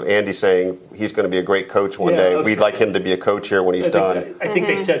quotes of Andy saying he's going to be a great coach one day. We'd like him to be a coach here when he's done. I think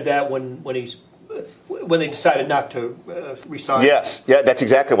they said that when they decided not to resign. Yes, that's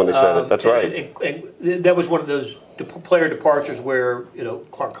exactly when they said it. That's right. And that was one of those player departures where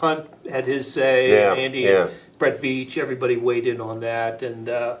Clark Hunt had his say, Andy, and Brett Veach, everybody weighed in on that, and.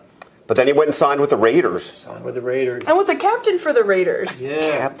 But then he went and signed with the Raiders. And was a captain for the Raiders.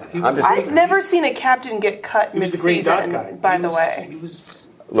 Yeah, I've never seen a captain get cut mid-season. By the way,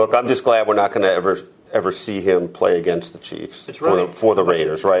 Look, I'm just glad we're not going to ever see him play against the Chiefs for the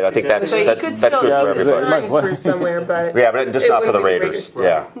Raiders, right? I think that's good for everybody. For somewhere, but but just not for the Raiders.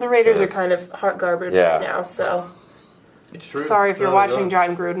 Yeah, the Raiders are kind of hot garbage right now. So it's true. Sorry if you're watching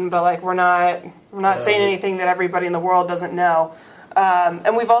John Gruden, but we're not saying anything that everybody in the world doesn't know.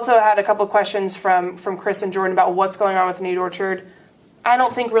 And we've also had a couple of questions from Chris and Jordan about what's going on with Nate Orchard. I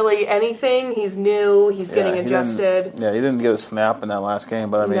don't think really anything. He's new. He's getting adjusted. He didn't get a snap in that last game,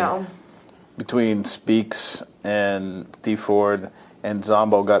 but between Speaks and D Ford and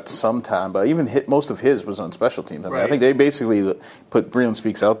Zombo got some time, but even most of his was on special teams. I think they basically put Breland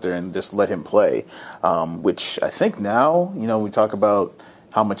Speaks out there and just let him play, which I think now, we talk about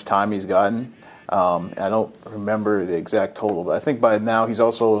how much time he's gotten. I don't remember the exact total, but I think by now he's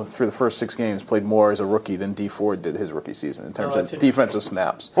also, through the first 6 games, played more as a rookie than Dee Ford did his rookie season in terms of defensive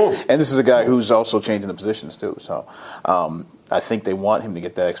snaps. And this is a guy who's also changing the positions too. So I think they want him to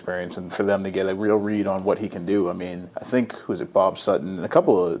get that experience and for them to get a real read on what he can do. I mean, I think, who was it, Bob Sutton and a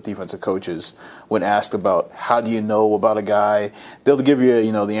couple of defensive coaches, when asked about how do you know about a guy, they'll give you,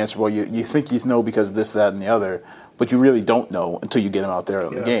 the answer, well, you think you know because of this, that, and the other, but you really don't know until you get him out there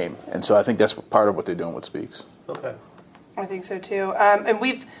in the game. And so I think that's part of what they're doing with Speaks. Okay. I think so too. And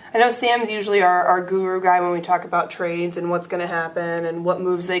I know Sam's usually our guru guy when we talk about trades and what's going to happen and what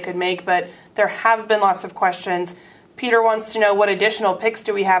moves they could make, but there have been lots of questions. Peter wants to know, what additional picks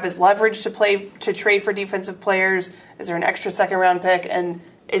do we have as leverage to trade for defensive players? Is there an extra second-round pick? And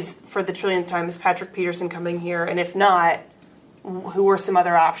is, for the trillionth time, is Patrick Peterson coming here? And if not, who are some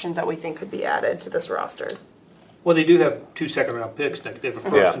other options that we think could be added to this roster? Well, they do have 2 second-round picks. They have a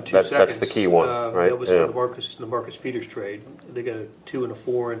first and 2 seconds. That's the key one, right? That was for the Marcus Peters trade. They got a 2 and a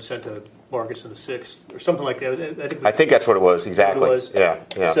 4 and sent a Marcus in the 6th or something like that. I think that's what it was, exactly.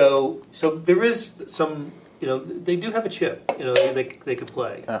 Yeah. So there is some, they do have a chip. They could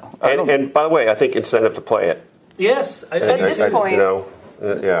play. And by the way, I think incentive to play it. Yes. At this point,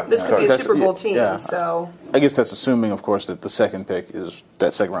 this could be a Super Bowl team. Yeah. So I guess that's assuming, of course, that the second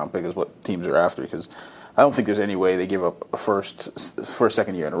round pick is what teams are after, because I don't think there's any way they give up a first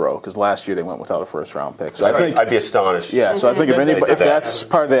second year in a row, because last year they went without a first round pick. So I think I'd be astonished. Yeah, so I think if that's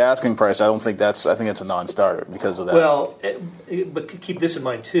part of the asking price, I think it's a non-starter because of that. Well, but keep this in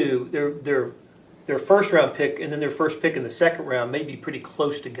mind too. Their first round pick and then their first pick in the second round may be pretty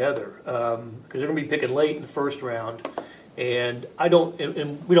close together, because they're going to be picking late in the first round, and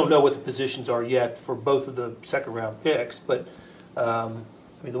we don't know what the positions are yet for both of the second round picks, but.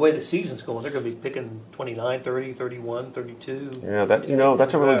 The way the season's going, they're going to be picking 29, 30, 31, 32. Yeah,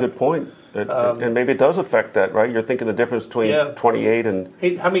 that's a really good point. And maybe it does affect that, right? You're thinking the difference between 28 and...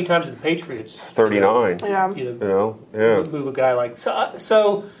 Hey, how many times did the Patriots... 39. Move a guy like...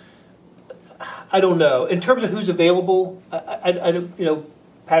 So, I don't know. In terms of who's available,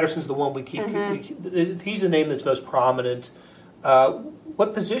 Patterson's the one we keep... He's the name that's most prominent.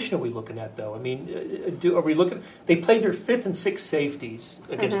 What position are we looking at, though? Are we looking? They played their 5th and 6th safeties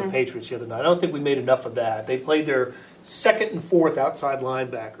against the Patriots the other night. I don't think we made enough of that. They played their 2nd and 4th outside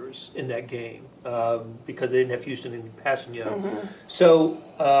linebackers in that game because they didn't have Houston and Passanio. So,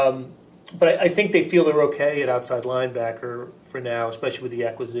 but I think they feel they're okay at outside linebacker for now, especially with the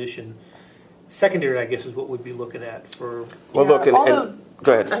acquisition. Secondary, I guess, is what we'd be looking at for. Well, look,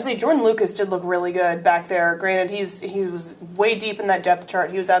 go ahead. I say Jordan Lucas did look really good back there. Granted, he was way deep in that depth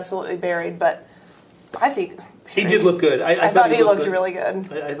chart. He was absolutely buried, but I think he did look good. I thought he looked really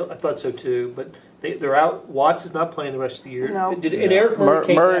good. I thought so too. But they're out. Watts is not playing the rest of the year. No. And Eric Murray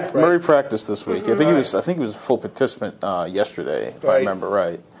came back, right? Murray practiced this week. I think he was a full participant yesterday, if I remember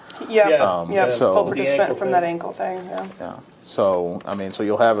right. Full participant from that ankle thing. Yeah. So so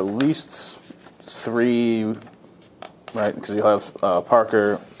you'll have at least 3. Right, because you'll have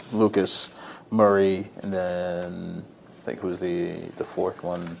Parker, Lucas, Murray, and then I think who's the 4th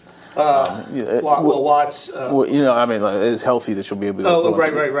one? Watts. It's healthy that you'll be able to.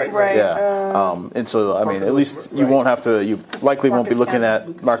 Right. Yeah, and so at least you won't have to. You likely won't be looking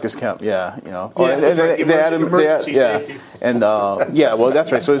at Marcus Kemp. Yeah, they add him. Safety. And well,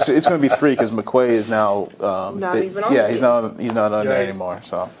 that's right. So it's going to be 3 because McQuay is now. Even on he's not on there anymore.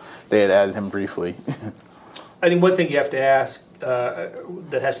 So they had added him briefly. I think one thing you have to ask,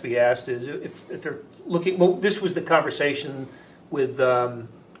 that has to be asked, is if they're looking. Well, this was the conversation with Earl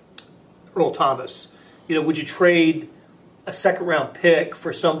Thomas. Would you trade a second-round pick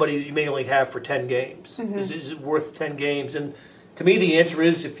for somebody that you may only have for 10 games? Is it worth 10 games? And to me, the answer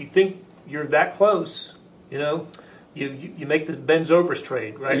is, if you think you're that close, you make the Ben Zobrist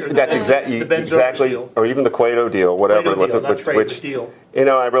trade, right? That's exactly, deal. Or even the Cueto deal, whatever. Deal.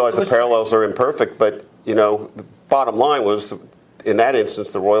 I realize the parallels are imperfect, but bottom line was, in that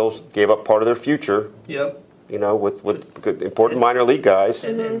instance, the Royals gave up part of their future. Yep. With good, important minor league guys,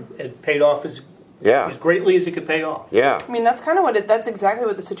 and paid off as greatly as it could pay off. Yeah. That's kind of that's exactly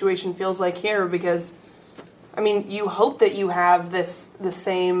what the situation feels like here, because, you hope that you have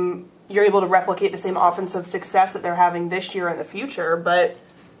you're able to replicate the same offensive success that they're having this year in the future, but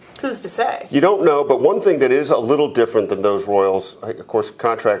who's to say? You don't know, but one thing that is a little different than those Royals, of course,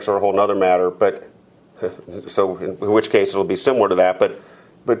 contracts are a whole other matter, but so in which case it'll be similar to that, but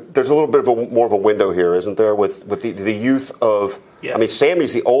there's a little bit of more of a window here, isn't there, with the youth of, yes.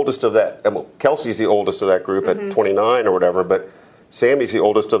 Sammy's the oldest of that, Kelsey's the oldest of that group at 29 or whatever, but Sammy's the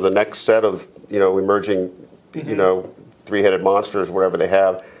oldest of the next set of, emerging, 3-headed monsters, whatever they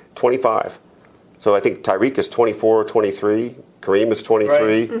have, 25. So I think Tyreek is 24, 23. Kareem is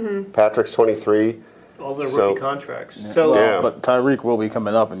 23. Patrick's 23. All their So- rookie contracts. Yeah. So Yeah. But Tyreek will be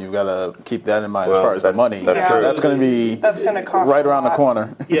coming up, and you've got to keep that in mind as Well, far as the that's- money. that's true. That's going to be That's going to cost right a around the lot.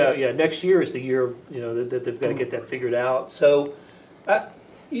 corner. yeah. Next year is the year of that they've got to get that figured out. So, but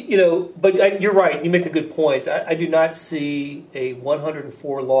you're right. You make a good point. I do not see a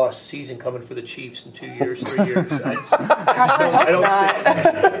 104 loss season coming for the Chiefs in 2 years, 3 years. I don't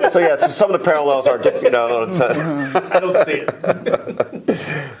see it. So yeah, so some of the parallels are just I don't see it.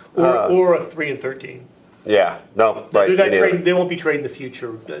 Or a 3-13. yeah, no, right. They're not me neither. trading. They won't be trading the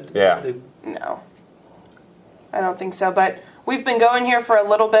future. Yeah. No, I don't think so. But we've been going here for a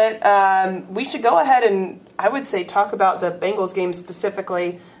little bit. We should go ahead and, I would say, talk about the Bengals game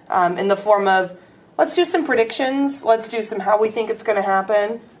specifically in the form of, let's do some predictions. Let's do some how we think it's going to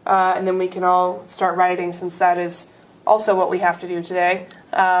happen. And then we can all start writing, since that is also what we have to do today.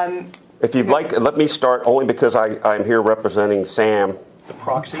 If you'd like, let me start only because I'm here representing Sam. The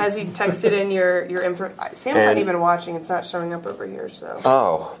proxy. Has he texted in your info? Sam's not And- even watching. It's not showing up over here. So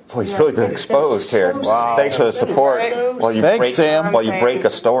Oh, boy, he's Yeah. really been exposed here. So Wow. Thanks for the sad. support. That is so While you Thanks, break, Sam. While you break a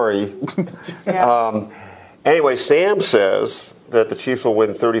story. yeah. Anyway, Sam says that the Chiefs will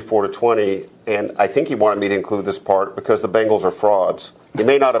win 34-20, and I think he wanted me to include this part because the Bengals are frauds. He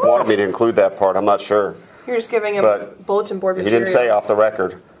may not have wanted me to include that part. I'm not sure. You're just giving him But bulletin board He material. didn't say off the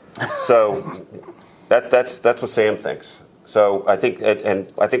record. So that's what Sam thinks. So I think,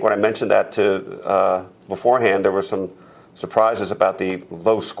 and I think when I mentioned that to beforehand, there were some surprises about the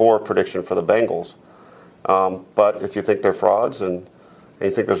low score prediction for the Bengals. But if you think they're frauds and you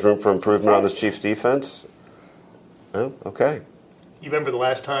think there's room for improvement on this Chiefs defense, oh, okay, You remember the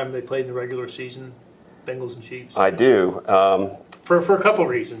last time they played in the regular season, Bengals and Chiefs? I do. For a couple of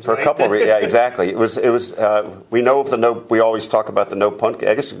reasons, For right? a couple of yeah, exactly. It was. We know of the no. We always talk about the no punt.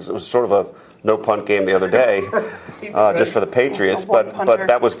 I guess it was sort of a no punt game the other day, just for the Patriots. A one But punter.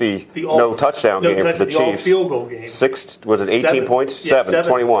 that was the no touchdown game for the the all Chiefs. field goal game. 6 was it 18 Seven. points? Yeah,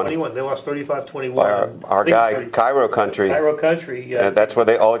 21. They lost 35-21. By our guy Cairo Country. Cairo Country. Yeah. That's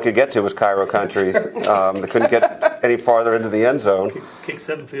where all it could get to was Cairo Country. They couldn't get any farther into the end zone. Kicked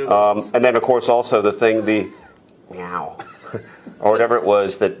 7 field goals. And then of course also the meow. Or whatever it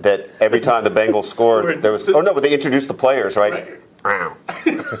was that every time the Bengals scored, there was. Oh no, but they introduced the players, right? Wow.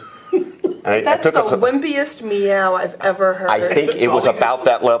 That's the wimpiest meow I've ever heard. I think it was about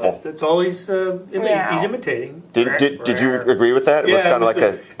that level. That's all he's Meow. imitating. Did you agree with that? It was kind of like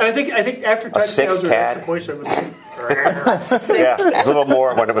and I think after sick touchdowns or cat. extra points, it was yeah, it was a little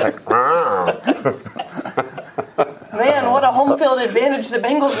more when it was like. Man, what a home field advantage the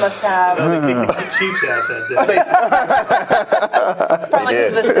Bengals must have. they kicked the Chiefs' ass that day. Probably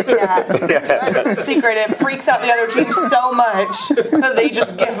because of the sick cat. That's the secret. It freaks out the other team so much that they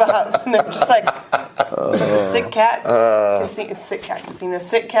just give up. And they're just like, sick cat casino,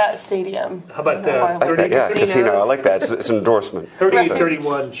 sick cat stadium. How about Casino. I like that. It's an endorsement.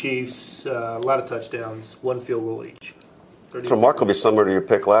 38-31 Chiefs, a lot of touchdowns, 1 field goal each. It's remarkably similar to your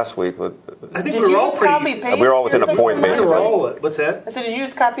pick last week. I think Did we you were all just copy pretty. paste? We were all within a your point, pick from We last were basically. week? all. What's that? I said, did you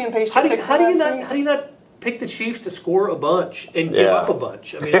just copy and paste How your do pick how from do you last not week? how do you not pick the Chiefs to score a bunch and give Yeah. up a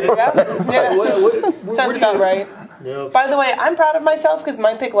bunch? I mean, Yeah. Sounds about right. No, By the way, I'm proud of myself because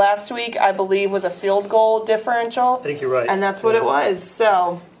my pick last week, I believe, was a field goal differential. I think you're right. And that's what it was.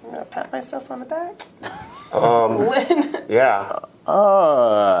 So, I'm going to pat myself on the back. Lynn. Yeah.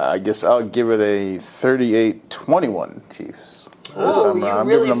 I guess I'll give it a 38-21 Chiefs. Oh, you're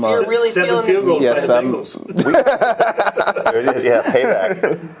really 7 feeling field this. goals Yes, by the I'm- Bengals. There it is. Yeah,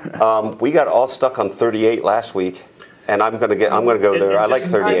 payback. We got all stuck on 38 last week, and I'm gonna go there. I like I'm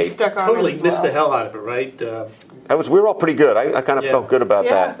 38. stuck on Totally it as missed well. the hell out of it, right? We were all pretty good. I kind of Yeah. felt good about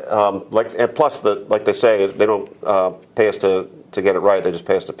Yeah. that. And plus, like they say, they don't pay us to get it right. They just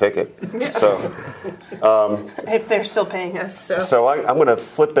pay us to pick it. So If they're still paying us. so I'm going to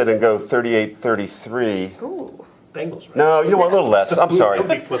flip it and go 38-33. Ooh. Bengals, right? No, you know what? A little less. I'm sorry. Don't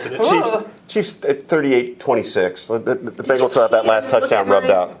be flipping it. Chiefs 38-26. The Bengals got that last cheat and look touchdown at rubbed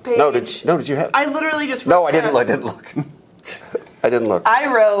my out. page? Did you have? I literally just No, wrote I didn't. down- I didn't look. I didn't look.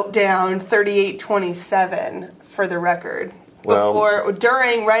 I wrote down 38-27 for the record. Well-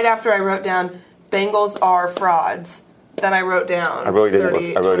 Right after I wrote down Bengals are frauds, then I wrote down I really didn't look.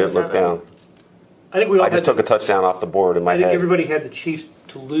 I really didn't look 38-27. down. I think we all I just had took a touchdown off the board in my I think head. everybody had the Chiefs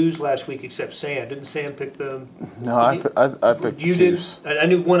to lose last week except Sam. Didn't Sam pick the? No, I picked the You Chiefs. did. I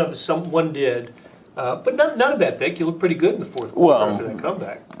knew one did, but not a bad pick. You looked pretty good in the fourth quarter Well, after that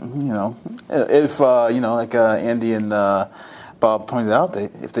comeback. If like Andy and Bob pointed out,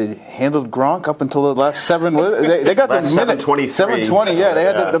 if they handled Gronk up until the last 7, they got the minute 7:20. Yeah, they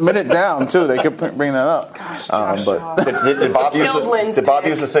had the minute down too. They kept bringing that up. Gosh, But Did Bob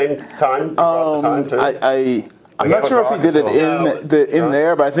use the same time? I'm not sure if he did it in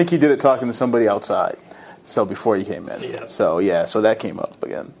there, but I think he did it talking to somebody outside. So before he came in. Yeah. So that came up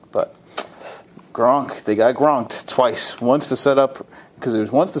again. But Gronk, they got Gronked twice. Once to set up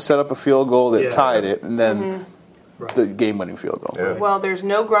a field goal that tied it, and then the game-winning field goal. Yeah. Well, there's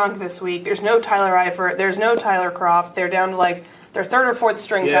no Gronk this week. There's no Tyler Eifert. There's no Tyler Kroft. They're down to their third or fourth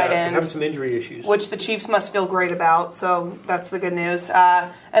string tight They're end. having some injury issues. Which the Chiefs must feel great about, so that's the good news.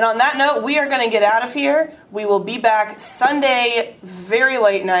 And on that note, we are going to get out of here. We will be back Sunday, very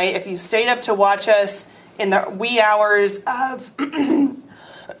late night. If you stayed up to watch us in the wee hours of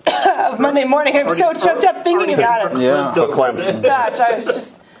Monday morning, I'm so choked up thinking about it. Yeah. Gosh, I was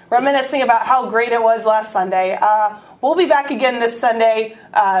just reminiscing about how great it was last Sunday. We'll be back again this Sunday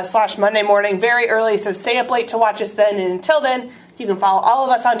 / Monday morning very early, so stay up late to watch us then. And until then, you can follow all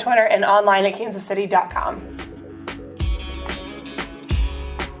of us on Twitter and online at kansascity.com.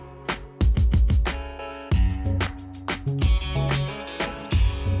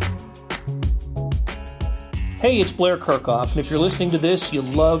 Hey, it's Blair Kirchhoff, and if you're listening to this, you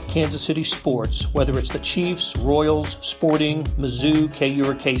love Kansas City sports, whether it's the Chiefs, Royals, Sporting, Mizzou, KU,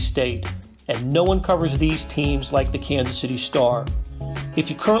 or K-State. And no one covers these teams like the Kansas City Star.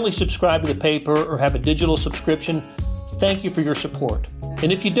 If you currently subscribe to the paper or have a digital subscription, thank you for your support.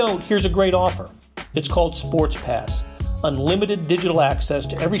 And if you don't, here's a great offer. It's called Sports Pass, unlimited digital access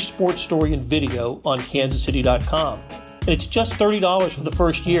to every sports story and video on kansascity.com. And it's just $30 for the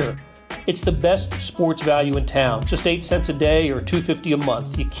first year. It's the best sports value in town, just 8 cents a day or $2.50 a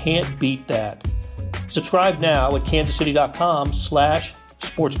month. You can't beat that. Subscribe now at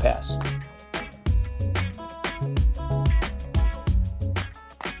kansascity.com/sportspass.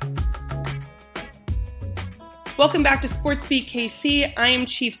 Welcome back to Sports Beat KC. I am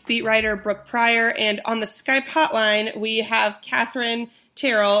Chiefs beat writer Brooke Pryor, and on the Skype hotline we have Catherine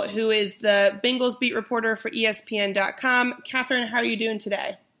Terrell, who is the Bengals beat reporter for ESPN.com. Catherine, how are you doing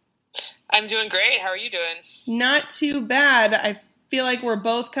today? I'm doing great. How are you doing? Not too bad. I feel like we're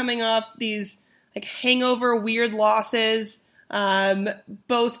both coming off these hangover weird losses.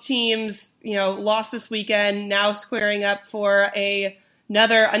 Both teams, lost this weekend, now squaring up for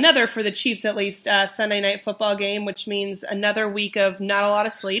another for the Chiefs at least, Sunday night football game, which means another week of not a lot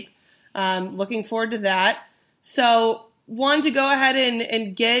of sleep. Looking forward to that. So wanted to go ahead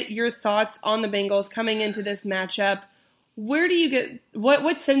and get your thoughts on the Bengals coming into this matchup. Where do you get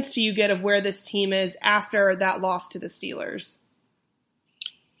what sense do you get of where this team is after that loss to the Steelers?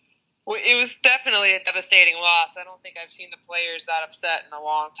 Well, it was definitely a devastating loss. I don't think I've seen the players that upset in a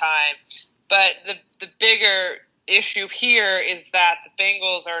long time. But the bigger issue here is that the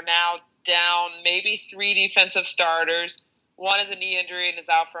Bengals are now down maybe 3 defensive starters. One has a knee injury and is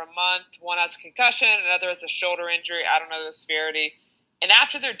out for a month. One has a concussion. Another has a shoulder injury. I don't know the severity. And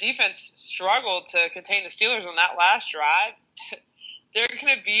after their defense struggled to contain the Steelers on that last drive, they're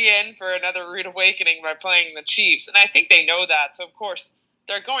going to be in for another rude awakening by playing the Chiefs. And I think they know that. So, of course,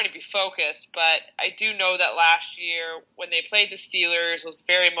 they're going to be focused. But I do know that last year when they played the Steelers, it was a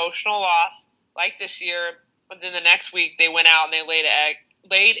very emotional loss. Like this year, but then the next week they went out and they laid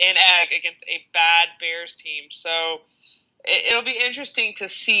an egg against a bad Bears team. So it'll be interesting to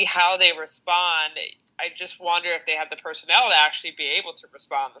see how they respond. I just wonder if they have the personnel to actually be able to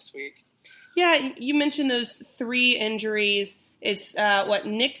respond this week. Yeah, you mentioned those 3 injuries. It's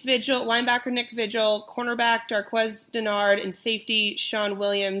Nick Vigil, linebacker Nick Vigil, cornerback Darqueze Dennard, and safety Sean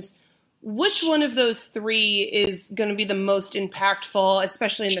Williams. Which one of those 3 is going to be the most impactful,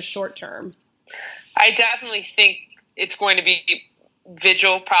 especially in the short term? I definitely think it's going to be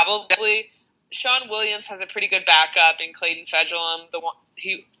Vigil, probably. Sean Williams has a pretty good backup in Clayton Fejedelem.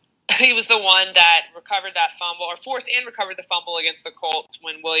 He was the one that recovered that fumble, or forced and recovered the fumble against the Colts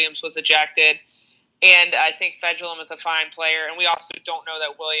when Williams was ejected. And I think Fejedelem is a fine player. And we also don't know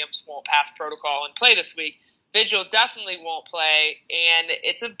that Williams won't pass protocol and play this week. Vigil definitely won't play, and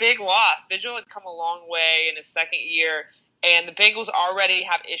it's a big loss. Vigil had come a long way in his second year, and the Bengals already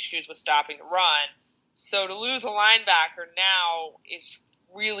have issues with stopping the run. So to lose a linebacker now is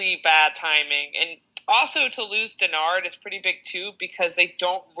really bad timing. And also to lose Dennard is pretty big too, because they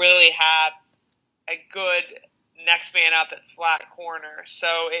don't really have a good next man up at flat corner.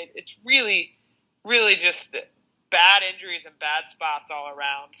 So it's really, really just bad injuries and bad spots all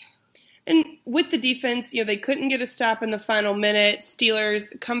around. And with the defense, they couldn't get a stop in the final minute.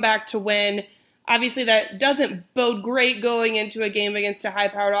 Steelers come back to win. Obviously, that doesn't bode great going into a game against a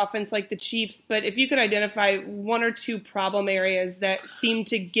high-powered offense like the Chiefs, but if you could identify one or two problem areas that seem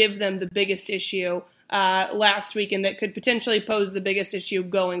to give them the biggest issue last week and that could potentially pose the biggest issue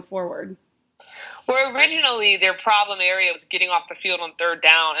going forward. Well, originally their problem area was getting off the field on third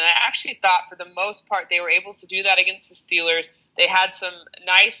down, and I actually thought for the most part they were able to do that against the Steelers. They had some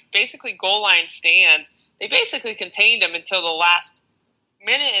nice, basically goal line stands. They basically contained them until the last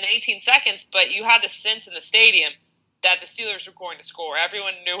minute and 18 seconds, but you had the sense in the stadium that the Steelers were going to score.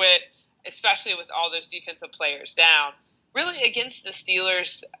 Everyone knew it, especially with all those defensive players down. Really, against the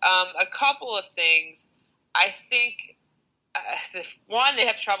Steelers, a couple of things. I think, one, they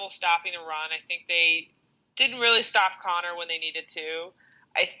have trouble stopping the run. I think they didn't really stop Connor when they needed to.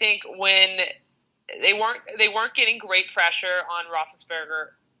 I think when they weren't getting great pressure on Roethlisberger,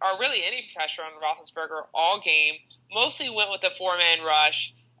 or really any pressure on Roethlisberger all game, mostly went with a four-man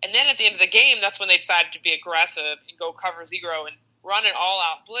rush. And then at the end of the game, that's when they decided to be aggressive and go cover zero and run an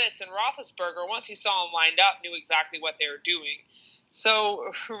all-out blitz. And Roethlisberger, once he saw them lined up, knew exactly what they were doing.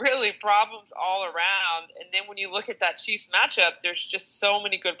 So really problems all around. And then when you look at that Chiefs matchup, there's just so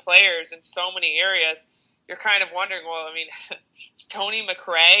many good players in so many areas. You're kind of wondering, well, I mean, is Tony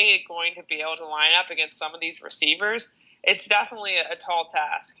McRae going to be able to line up against some of these receivers? It's definitely a tall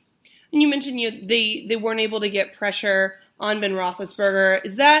task. And you mentioned they weren't able to get pressure on Ben Roethlisberger.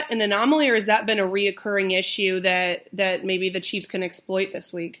 Is that an anomaly, or has that been a reoccurring issue that maybe the Chiefs can exploit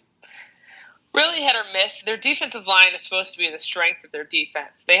this week? Really hit or miss. Their defensive line is supposed to be the strength of their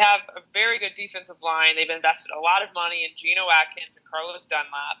defense. They have a very good defensive line. They've invested a lot of money in Geno Atkins and Carlos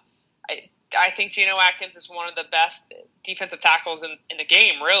Dunlap. I think Geno Atkins is one of the best defensive tackles in the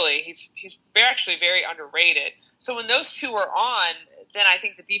game, really. He's actually very underrated. So when those two are on, then I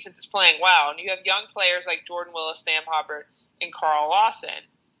think the defense is playing well. And you have young players like Jordan Willis, Sam Hubbard, and Carl Lawson.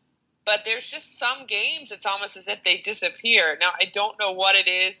 But there's just some games it's almost as if they disappear. Now, I don't know what it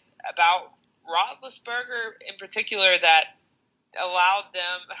is about Roethlisberger in particular that allowed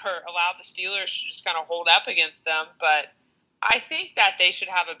the Steelers to just kind of hold up against them, but I think that they should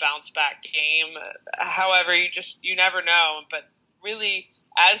have a bounce back game. However, you never know. But really,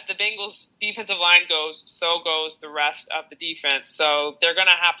 as the Bengals defensive line goes, so goes the rest of the defense. So they're going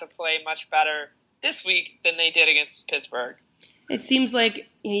to have to play much better this week than they did against Pittsburgh. It seems like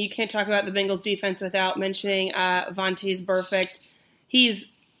you can't talk about the Bengals defense without mentioning Vontaze Burfict.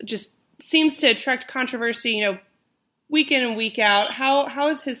 He's just seems to attract controversy, week in and week out. How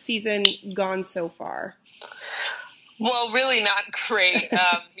has his season gone so far? Well, really not great.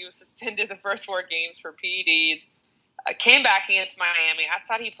 He was suspended the first 4 games for PEDs. Came back against Miami. I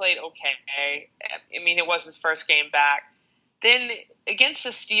thought he played okay. I mean, it was his first game back. Then against the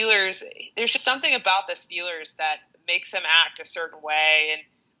Steelers, there's just something about the Steelers that makes him act a certain way. And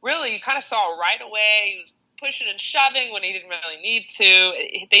really, you kind of saw right away he was pushing and shoving when he didn't really need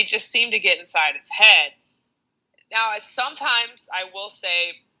to. They just seemed to get inside his head. Now, sometimes I will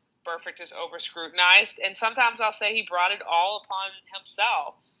say Burfict is over-scrutinized, and sometimes I'll say he brought it all upon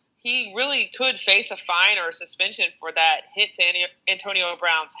himself. He really could face a fine or a suspension for that hit to Antonio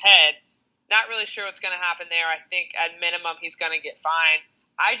Brown's head. Not really sure what's going to happen there. I think at minimum he's going to get fined.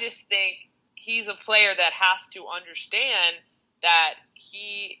 I just think he's a player that has to understand that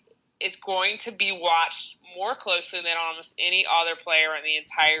he is going to be watched more closely than almost any other player in the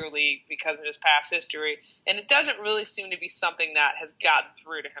entire league because of his past history. And it doesn't really seem to be something that has gotten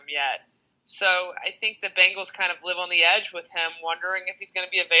through to him yet. So I think the Bengals kind of live on the edge with him, wondering if he's going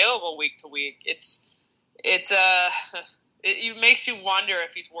to be available week to week. It makes you wonder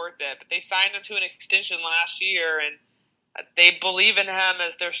if he's worth it. But they signed him to an extension last year, and they believe in him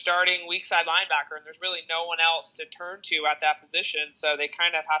as their starting weak side linebacker, and there's really no one else to turn to at that position. So they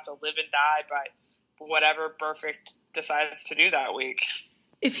kind of have to live and die by whatever Burfict decides to do that week.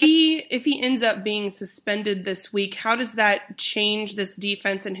 If he ends up being suspended this week, how does that change this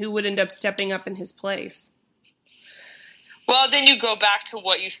defense, and who would end up stepping up in his place? Well, then you go back to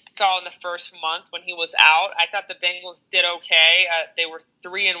what you saw in the first month when he was out. I thought the Bengals did okay. They were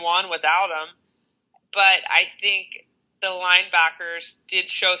 3-1 without him. But I think the linebackers did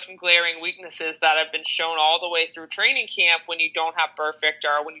show some glaring weaknesses that have been shown all the way through training camp when you don't have Burfict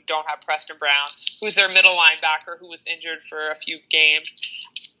or when you don't have Preston Brown, who's their middle linebacker who was injured for a few games.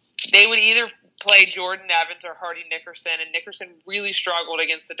 They would either play Jordan Evans or Hardy Nickerson, and Nickerson really struggled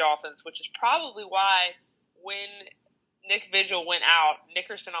against the Dolphins, which is probably why when Nick Vigil went out,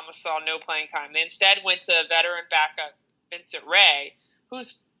 Nickerson almost saw no playing time. They instead went to veteran backup Vincent Ray,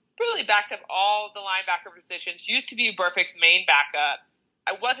 who's really backed up all the linebacker positions, used to be Burfict's main backup.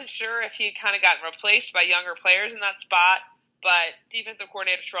 I wasn't sure if he had kind of gotten replaced by younger players in that spot, but defensive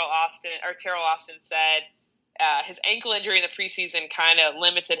coordinator Terrell Austin said his ankle injury in the preseason kind of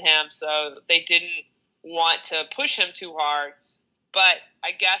limited him, so they didn't want to push him too hard. But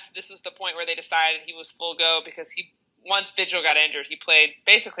I guess this was the point where they decided he was full go because once Vigil got injured, he played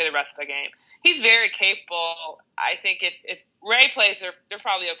basically the rest of the game. He's very capable. I think if Ray plays, they're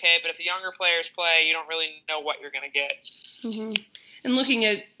probably okay. But if the younger players play, you don't really know what you're going to get. Mm-hmm. And looking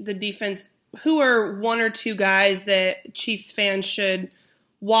at the defense, who are one or two guys that Chiefs fans should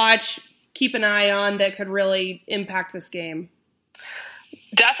watch, keep an eye on that could really impact this game?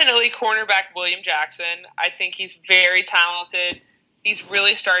 Definitely cornerback William Jackson. I think he's very talented. He's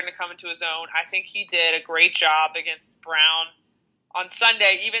really starting to come into his own. I think he did a great job against Brown on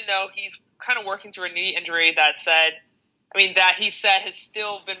Sunday, even though he's kind of working through a knee injury that he said has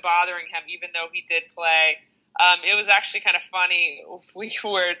still been bothering him, even though he did play. It was actually kind of funny. We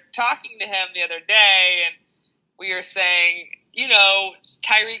were talking to him the other day, and we were saying,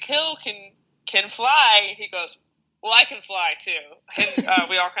 Tyreek Hill can fly. And he goes, well, I can fly too. And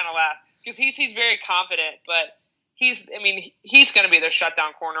we all kind of laughed because he's very confident, but he's going to be their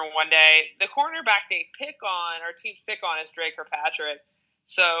shutdown corner one day. The cornerback our teams pick on is Dre Kirkpatrick.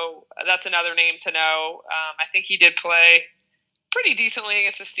 So that's another name to know. I think he did play pretty decently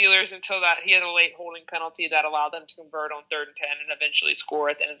against the Steelers until that he had a late holding penalty that allowed them to convert on 3rd and 10 and eventually score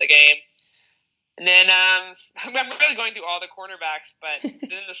at the end of the game. And then I'm really going through all the cornerbacks, but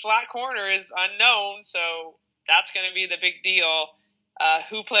then the slot corner is unknown, so that's going to be the big deal.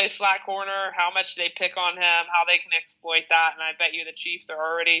 Who plays slot corner, how much they pick on him, how they can exploit that, and I bet you the Chiefs are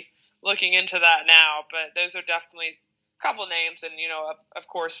already looking into that now. But those are definitely a couple names, and, of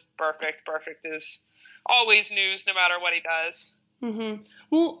course, Burfict. Burfict is always news no matter what he does. Mm-hmm.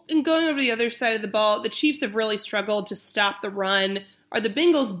 Well, in going over the other side of the ball, the Chiefs have really struggled to stop the run. Are the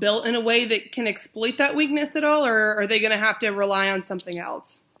Bengals built in a way that can exploit that weakness at all, or are they going to have to rely on something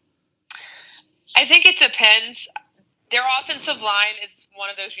else? I think it depends. Their offensive line is one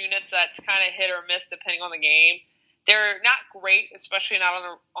of those units that's kind of hit or miss depending on the game. They're not great, especially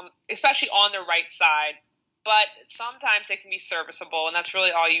on the right side, but sometimes they can be serviceable, and that's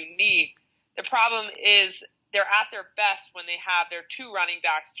really all you need. The problem is they're at their best when they have their two running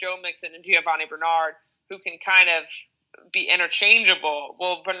backs, Joe Mixon and Giovanni Bernard, who can kind of be interchangeable.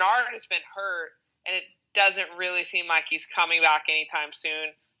 Well, Bernard has been hurt, and it doesn't really seem like he's coming back anytime soon.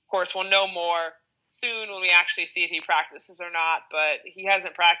 Of course, we'll know more soon when we actually see if he practices or not, but he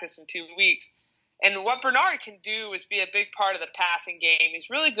hasn't practiced in 2 weeks. And what Bernard can do is be a big part of the passing game. He's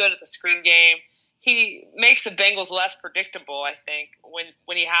really good at the screen game. He makes the Bengals less predictable, I think, when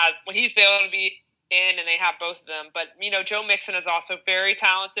he's able to be in and they have both of them. But, Joe Mixon is also very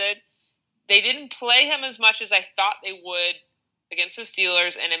talented. They didn't play him as much as I thought they would against the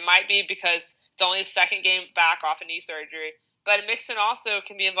Steelers, and it might be because it's only his second game back off a knee surgery. But Mixon also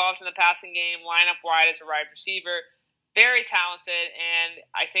can be involved in the passing game, line up wide as a wide receiver. Very talented, and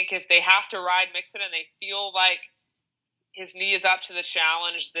I think if they have to ride Mixon and they feel like his knee is up to the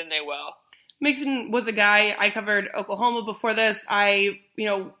challenge, then they will. Mixon was a guy I covered Oklahoma before this. I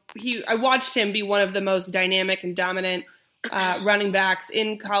watched him be one of the most dynamic and dominant running backs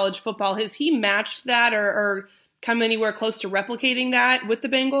in college football. Has he matched that or come anywhere close to replicating that with the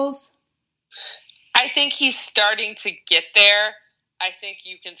Bengals? I think he's starting to get there. I think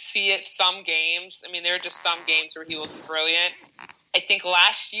you can see it some games. There are just some games where he looks brilliant. I think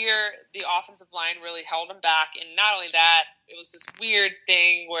last year the offensive line really held him back. And not only that, it was this weird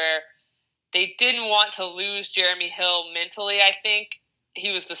thing where they didn't want to lose Jeremy Hill mentally, I think.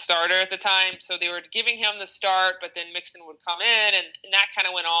 He was the starter at the time, so they were giving him the start, but then Mixon would come in, and that kind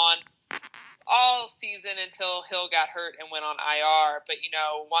of went on all season until Hill got hurt and went on IR. But,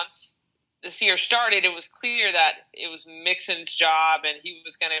 once this year started, it was clear that it was Mixon's job, and he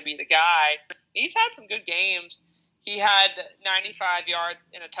was going to be the guy. He's had some good games. He had 95 yards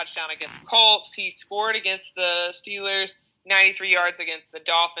and a touchdown against Colts. He scored against the Steelers, 93 yards against the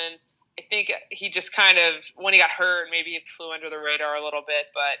Dolphins. I think he just kind of, when he got hurt, maybe it flew under the radar a little bit,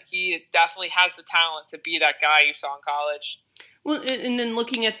 but he definitely has the talent to be that guy you saw in college. Well, and then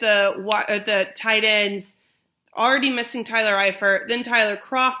looking at the tight ends, already missing Tyler Eifert, then Tyler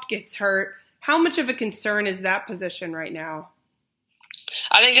Kroft gets hurt. How much of a concern is that position right now?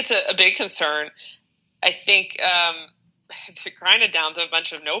 I think it's a big concern. I think they're kind of down to a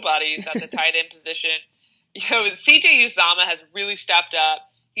bunch of nobodies at the tight end position. CJ Uzomah has really stepped up.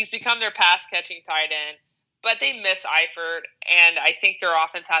 He's become their pass-catching tight end, but they miss Eifert, and I think their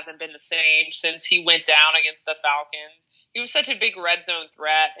offense hasn't been the same since he went down against the Falcons. He was such a big red zone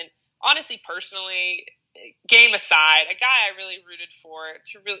threat, and honestly, personally, game aside, a guy I really rooted for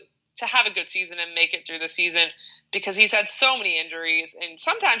to have a good season and make it through the season, because he's had so many injuries, and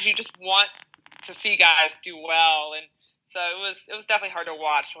sometimes you just want to see guys do well. And so it was definitely hard to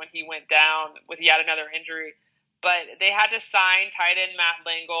watch when he went down with yet another injury. But they had to sign tight end Matt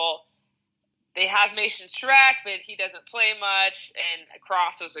Langle. They have Mason Schreck, but he doesn't play much, and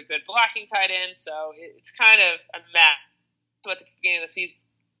Croft was a good blocking tight end, so it's kind of a mess. So at the beginning of the season,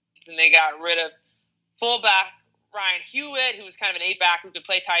 they got rid of fullback Ryan Hewitt, who was kind of an 8-back who could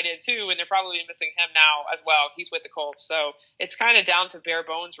play tight end too, and they're probably missing him now as well. He's with the Colts, so it's kind of down to bare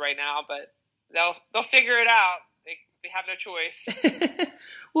bones right now, but they'll figure it out. They have no choice.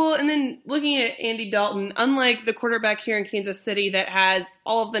 Well, and then looking at Andy Dalton, unlike the quarterback here in Kansas City that has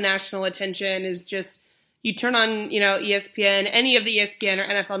all of the national attention, is just you turn on, ESPN, any of the ESPN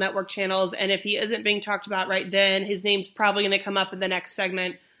or NFL Network channels, and if he isn't being talked about right then, his name's probably going to come up in the next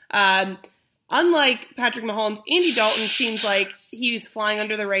segment. Unlike Patrick Mahomes, Andy Dalton seems like he's flying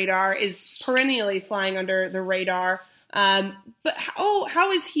under the radar, is perennially flying under the radar. But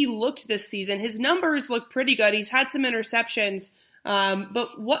how has he looked this season? His numbers look pretty good. He's had some interceptions.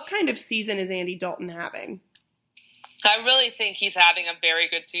 But what kind of season is Andy Dalton having? I really think he's having a very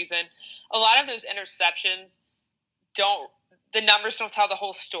good season. A lot of those interceptions the numbers don't tell the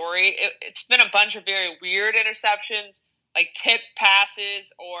whole story. It's been a bunch of very weird interceptions, like tip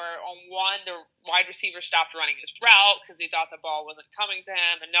passes, or on one, the wide receiver stopped running his route because he thought the ball wasn't coming to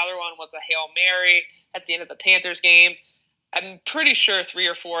him. Another one was a Hail Mary at the end of the Panthers game. I'm pretty sure 3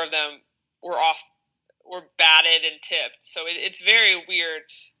 or 4 of them were batted and tipped. So it's very weird.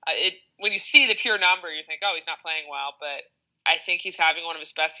 When you see the pure number, you think, oh, he's not playing well, but I think he's having one of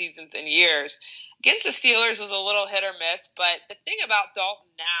his best seasons in years. Against the Steelers was a little hit or miss, but the thing about Dalton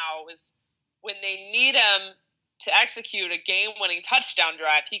now is when they need him to execute a game-winning touchdown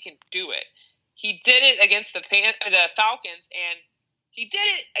drive, he can do it. He did it against the Falcons, and he did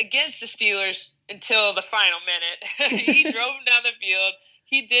it against the Steelers until the final minute. He drove them down the field.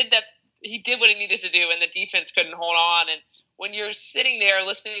 He did what he needed to do, and the defense couldn't hold on. And when you're sitting there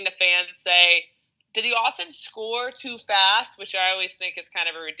listening to fans say, did the offense score too fast, which I always think is kind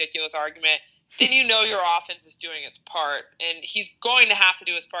of a ridiculous argument, then you know your offense is doing its part. And he's going to have to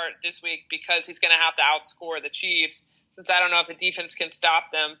do his part this week because he's going to have to outscore the Chiefs, since I don't know if the defense can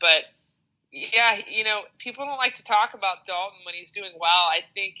stop them. But, yeah, people don't like to talk about Dalton when he's doing well. I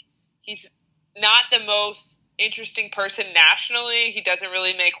think he's not the most interesting person nationally. He doesn't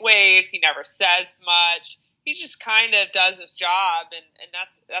really make waves. He never says much. He just kind of does his job, and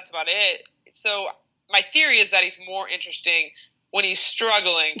that's about it. So my theory is that he's more interesting when he's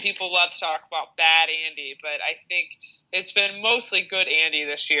struggling. People love to talk about bad Andy, but I think it's been mostly good Andy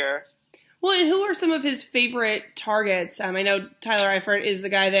this year. Well, and who are some of his favorite targets? I know Tyler Eifert is the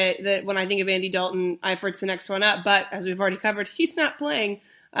guy that when I think of Andy Dalton, Eifert's the next one up, but as we've already covered, he's not playing.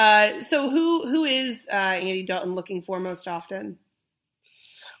 So who is Andy Dalton looking for most often?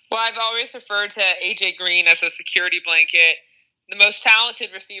 Well, I've always referred to A.J. Green as a security blanket, the most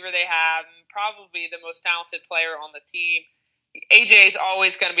talented receiver they have, and probably the most talented player on the team. A.J. is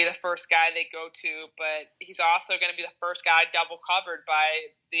always going to be the first guy they go to, but he's also going to be the first guy double covered by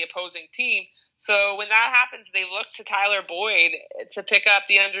the opposing team. So when that happens, they look to Tyler Boyd to pick up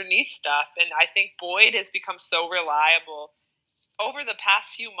the underneath stuff, and I think Boyd has become so reliable. Over the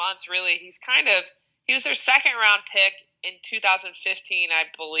past few months, really, he was their second-round pick in 2015, I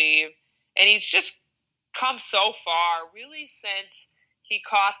believe, and he's just come so far, really, since he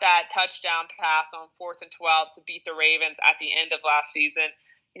caught that touchdown pass on 4th and 12 to beat the Ravens at the end of last season.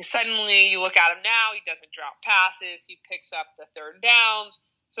 And suddenly, you look at him now, he doesn't drop passes, he picks up the third downs,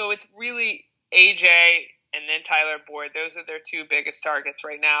 so it's really AJ and then Tyler Boyd. Those are their 2 biggest targets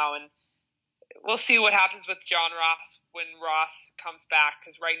right now, and we'll see what happens with John Ross when Ross comes back,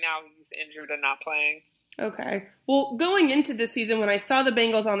 because right now he's injured and not playing. Okay. Well, going into this season, when I saw the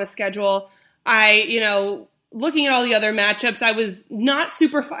Bengals on the schedule, looking at all the other matchups, I was not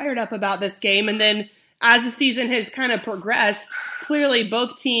super fired up about this game. And then as the season has kind of progressed, clearly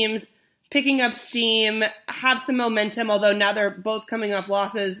both teams picking up steam, have some momentum, although now they're both coming off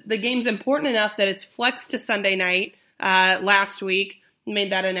losses. The game's important enough that it's flexed to Sunday night last week,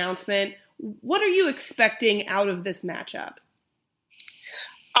 made that announcement. What are you expecting out of this matchup?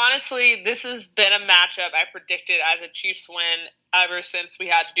 Honestly, this has been a matchup I predicted as a Chiefs win ever since we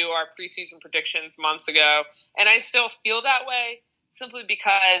had to do our preseason predictions months ago. And I still feel that way simply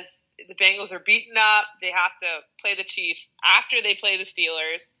because the Bengals are beaten up. They have to play the Chiefs after they play the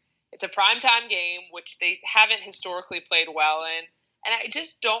Steelers. It's a primetime game, which they haven't historically played well in. And I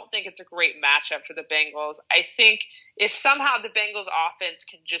just don't think it's a great matchup for the Bengals. I think if somehow the Bengals offense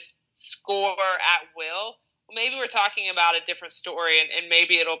can just score at will, maybe we're talking about a different story, and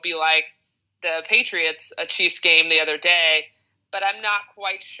maybe it'll be like the Patriots, a Chiefs game the other day, but I'm not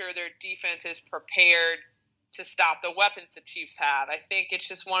quite sure their defense is prepared to stop the weapons the Chiefs have. I think it's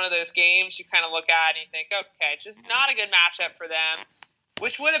just one of those games you kind of look at and you think, okay, just not a good matchup for them,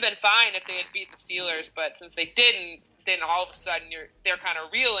 which would have been fine if they had beat the Steelers, but since they didn't, then all of a sudden they're kind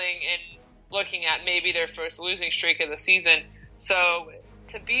of reeling and looking at maybe their first losing streak of the season. So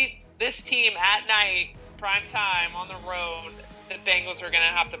to beat this team at night, prime time, on the road, the Bengals are going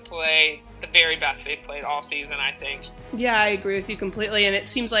to have to play the very best they've played all season, I think. Yeah, I agree with you completely, and it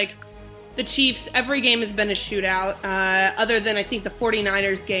seems like the Chiefs, every game has been a shootout, other than I think the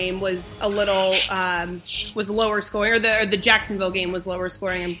 49ers game was a little was lower scoring, or the Jacksonville game was lower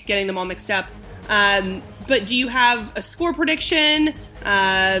scoring. I'm getting them all mixed up. But do you have a score prediction?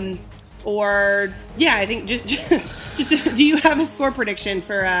 Or I think just do you have a score prediction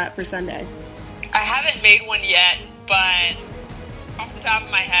for Sunday? I haven't made one yet, but off the top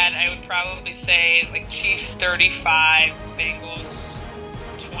of my head, I would probably say like Chiefs 35, Bengals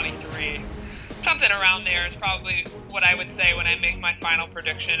 23. Something around there is probably what I would say when I make my final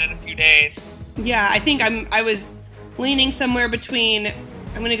prediction in a few days. Yeah, I think I was leaning somewhere between,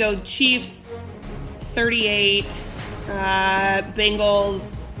 I'm going to go Chiefs 38,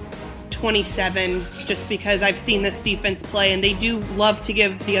 Bengals 27, just because I've seen this defense play, and they do love to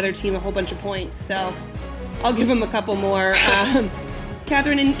give the other team a whole bunch of points, so I'll give them a couple more.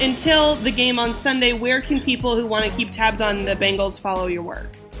 Catherine, until the game on Sunday, where can people who want to keep tabs on the Bengals follow your work?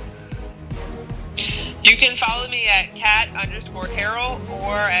 You can follow me at cat_Terrell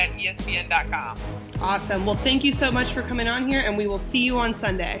or at ESPN.com. Awesome. Well, thank you so much for coming on here, and we will see you on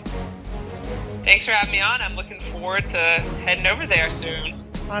Sunday. Thanks for having me on. I'm looking forward to heading over there soon.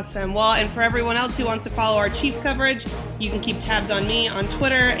 Awesome. Well, and for everyone else who wants to follow our Chiefs coverage, you can keep tabs on me on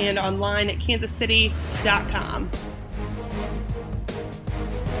Twitter and online at kansascity.com.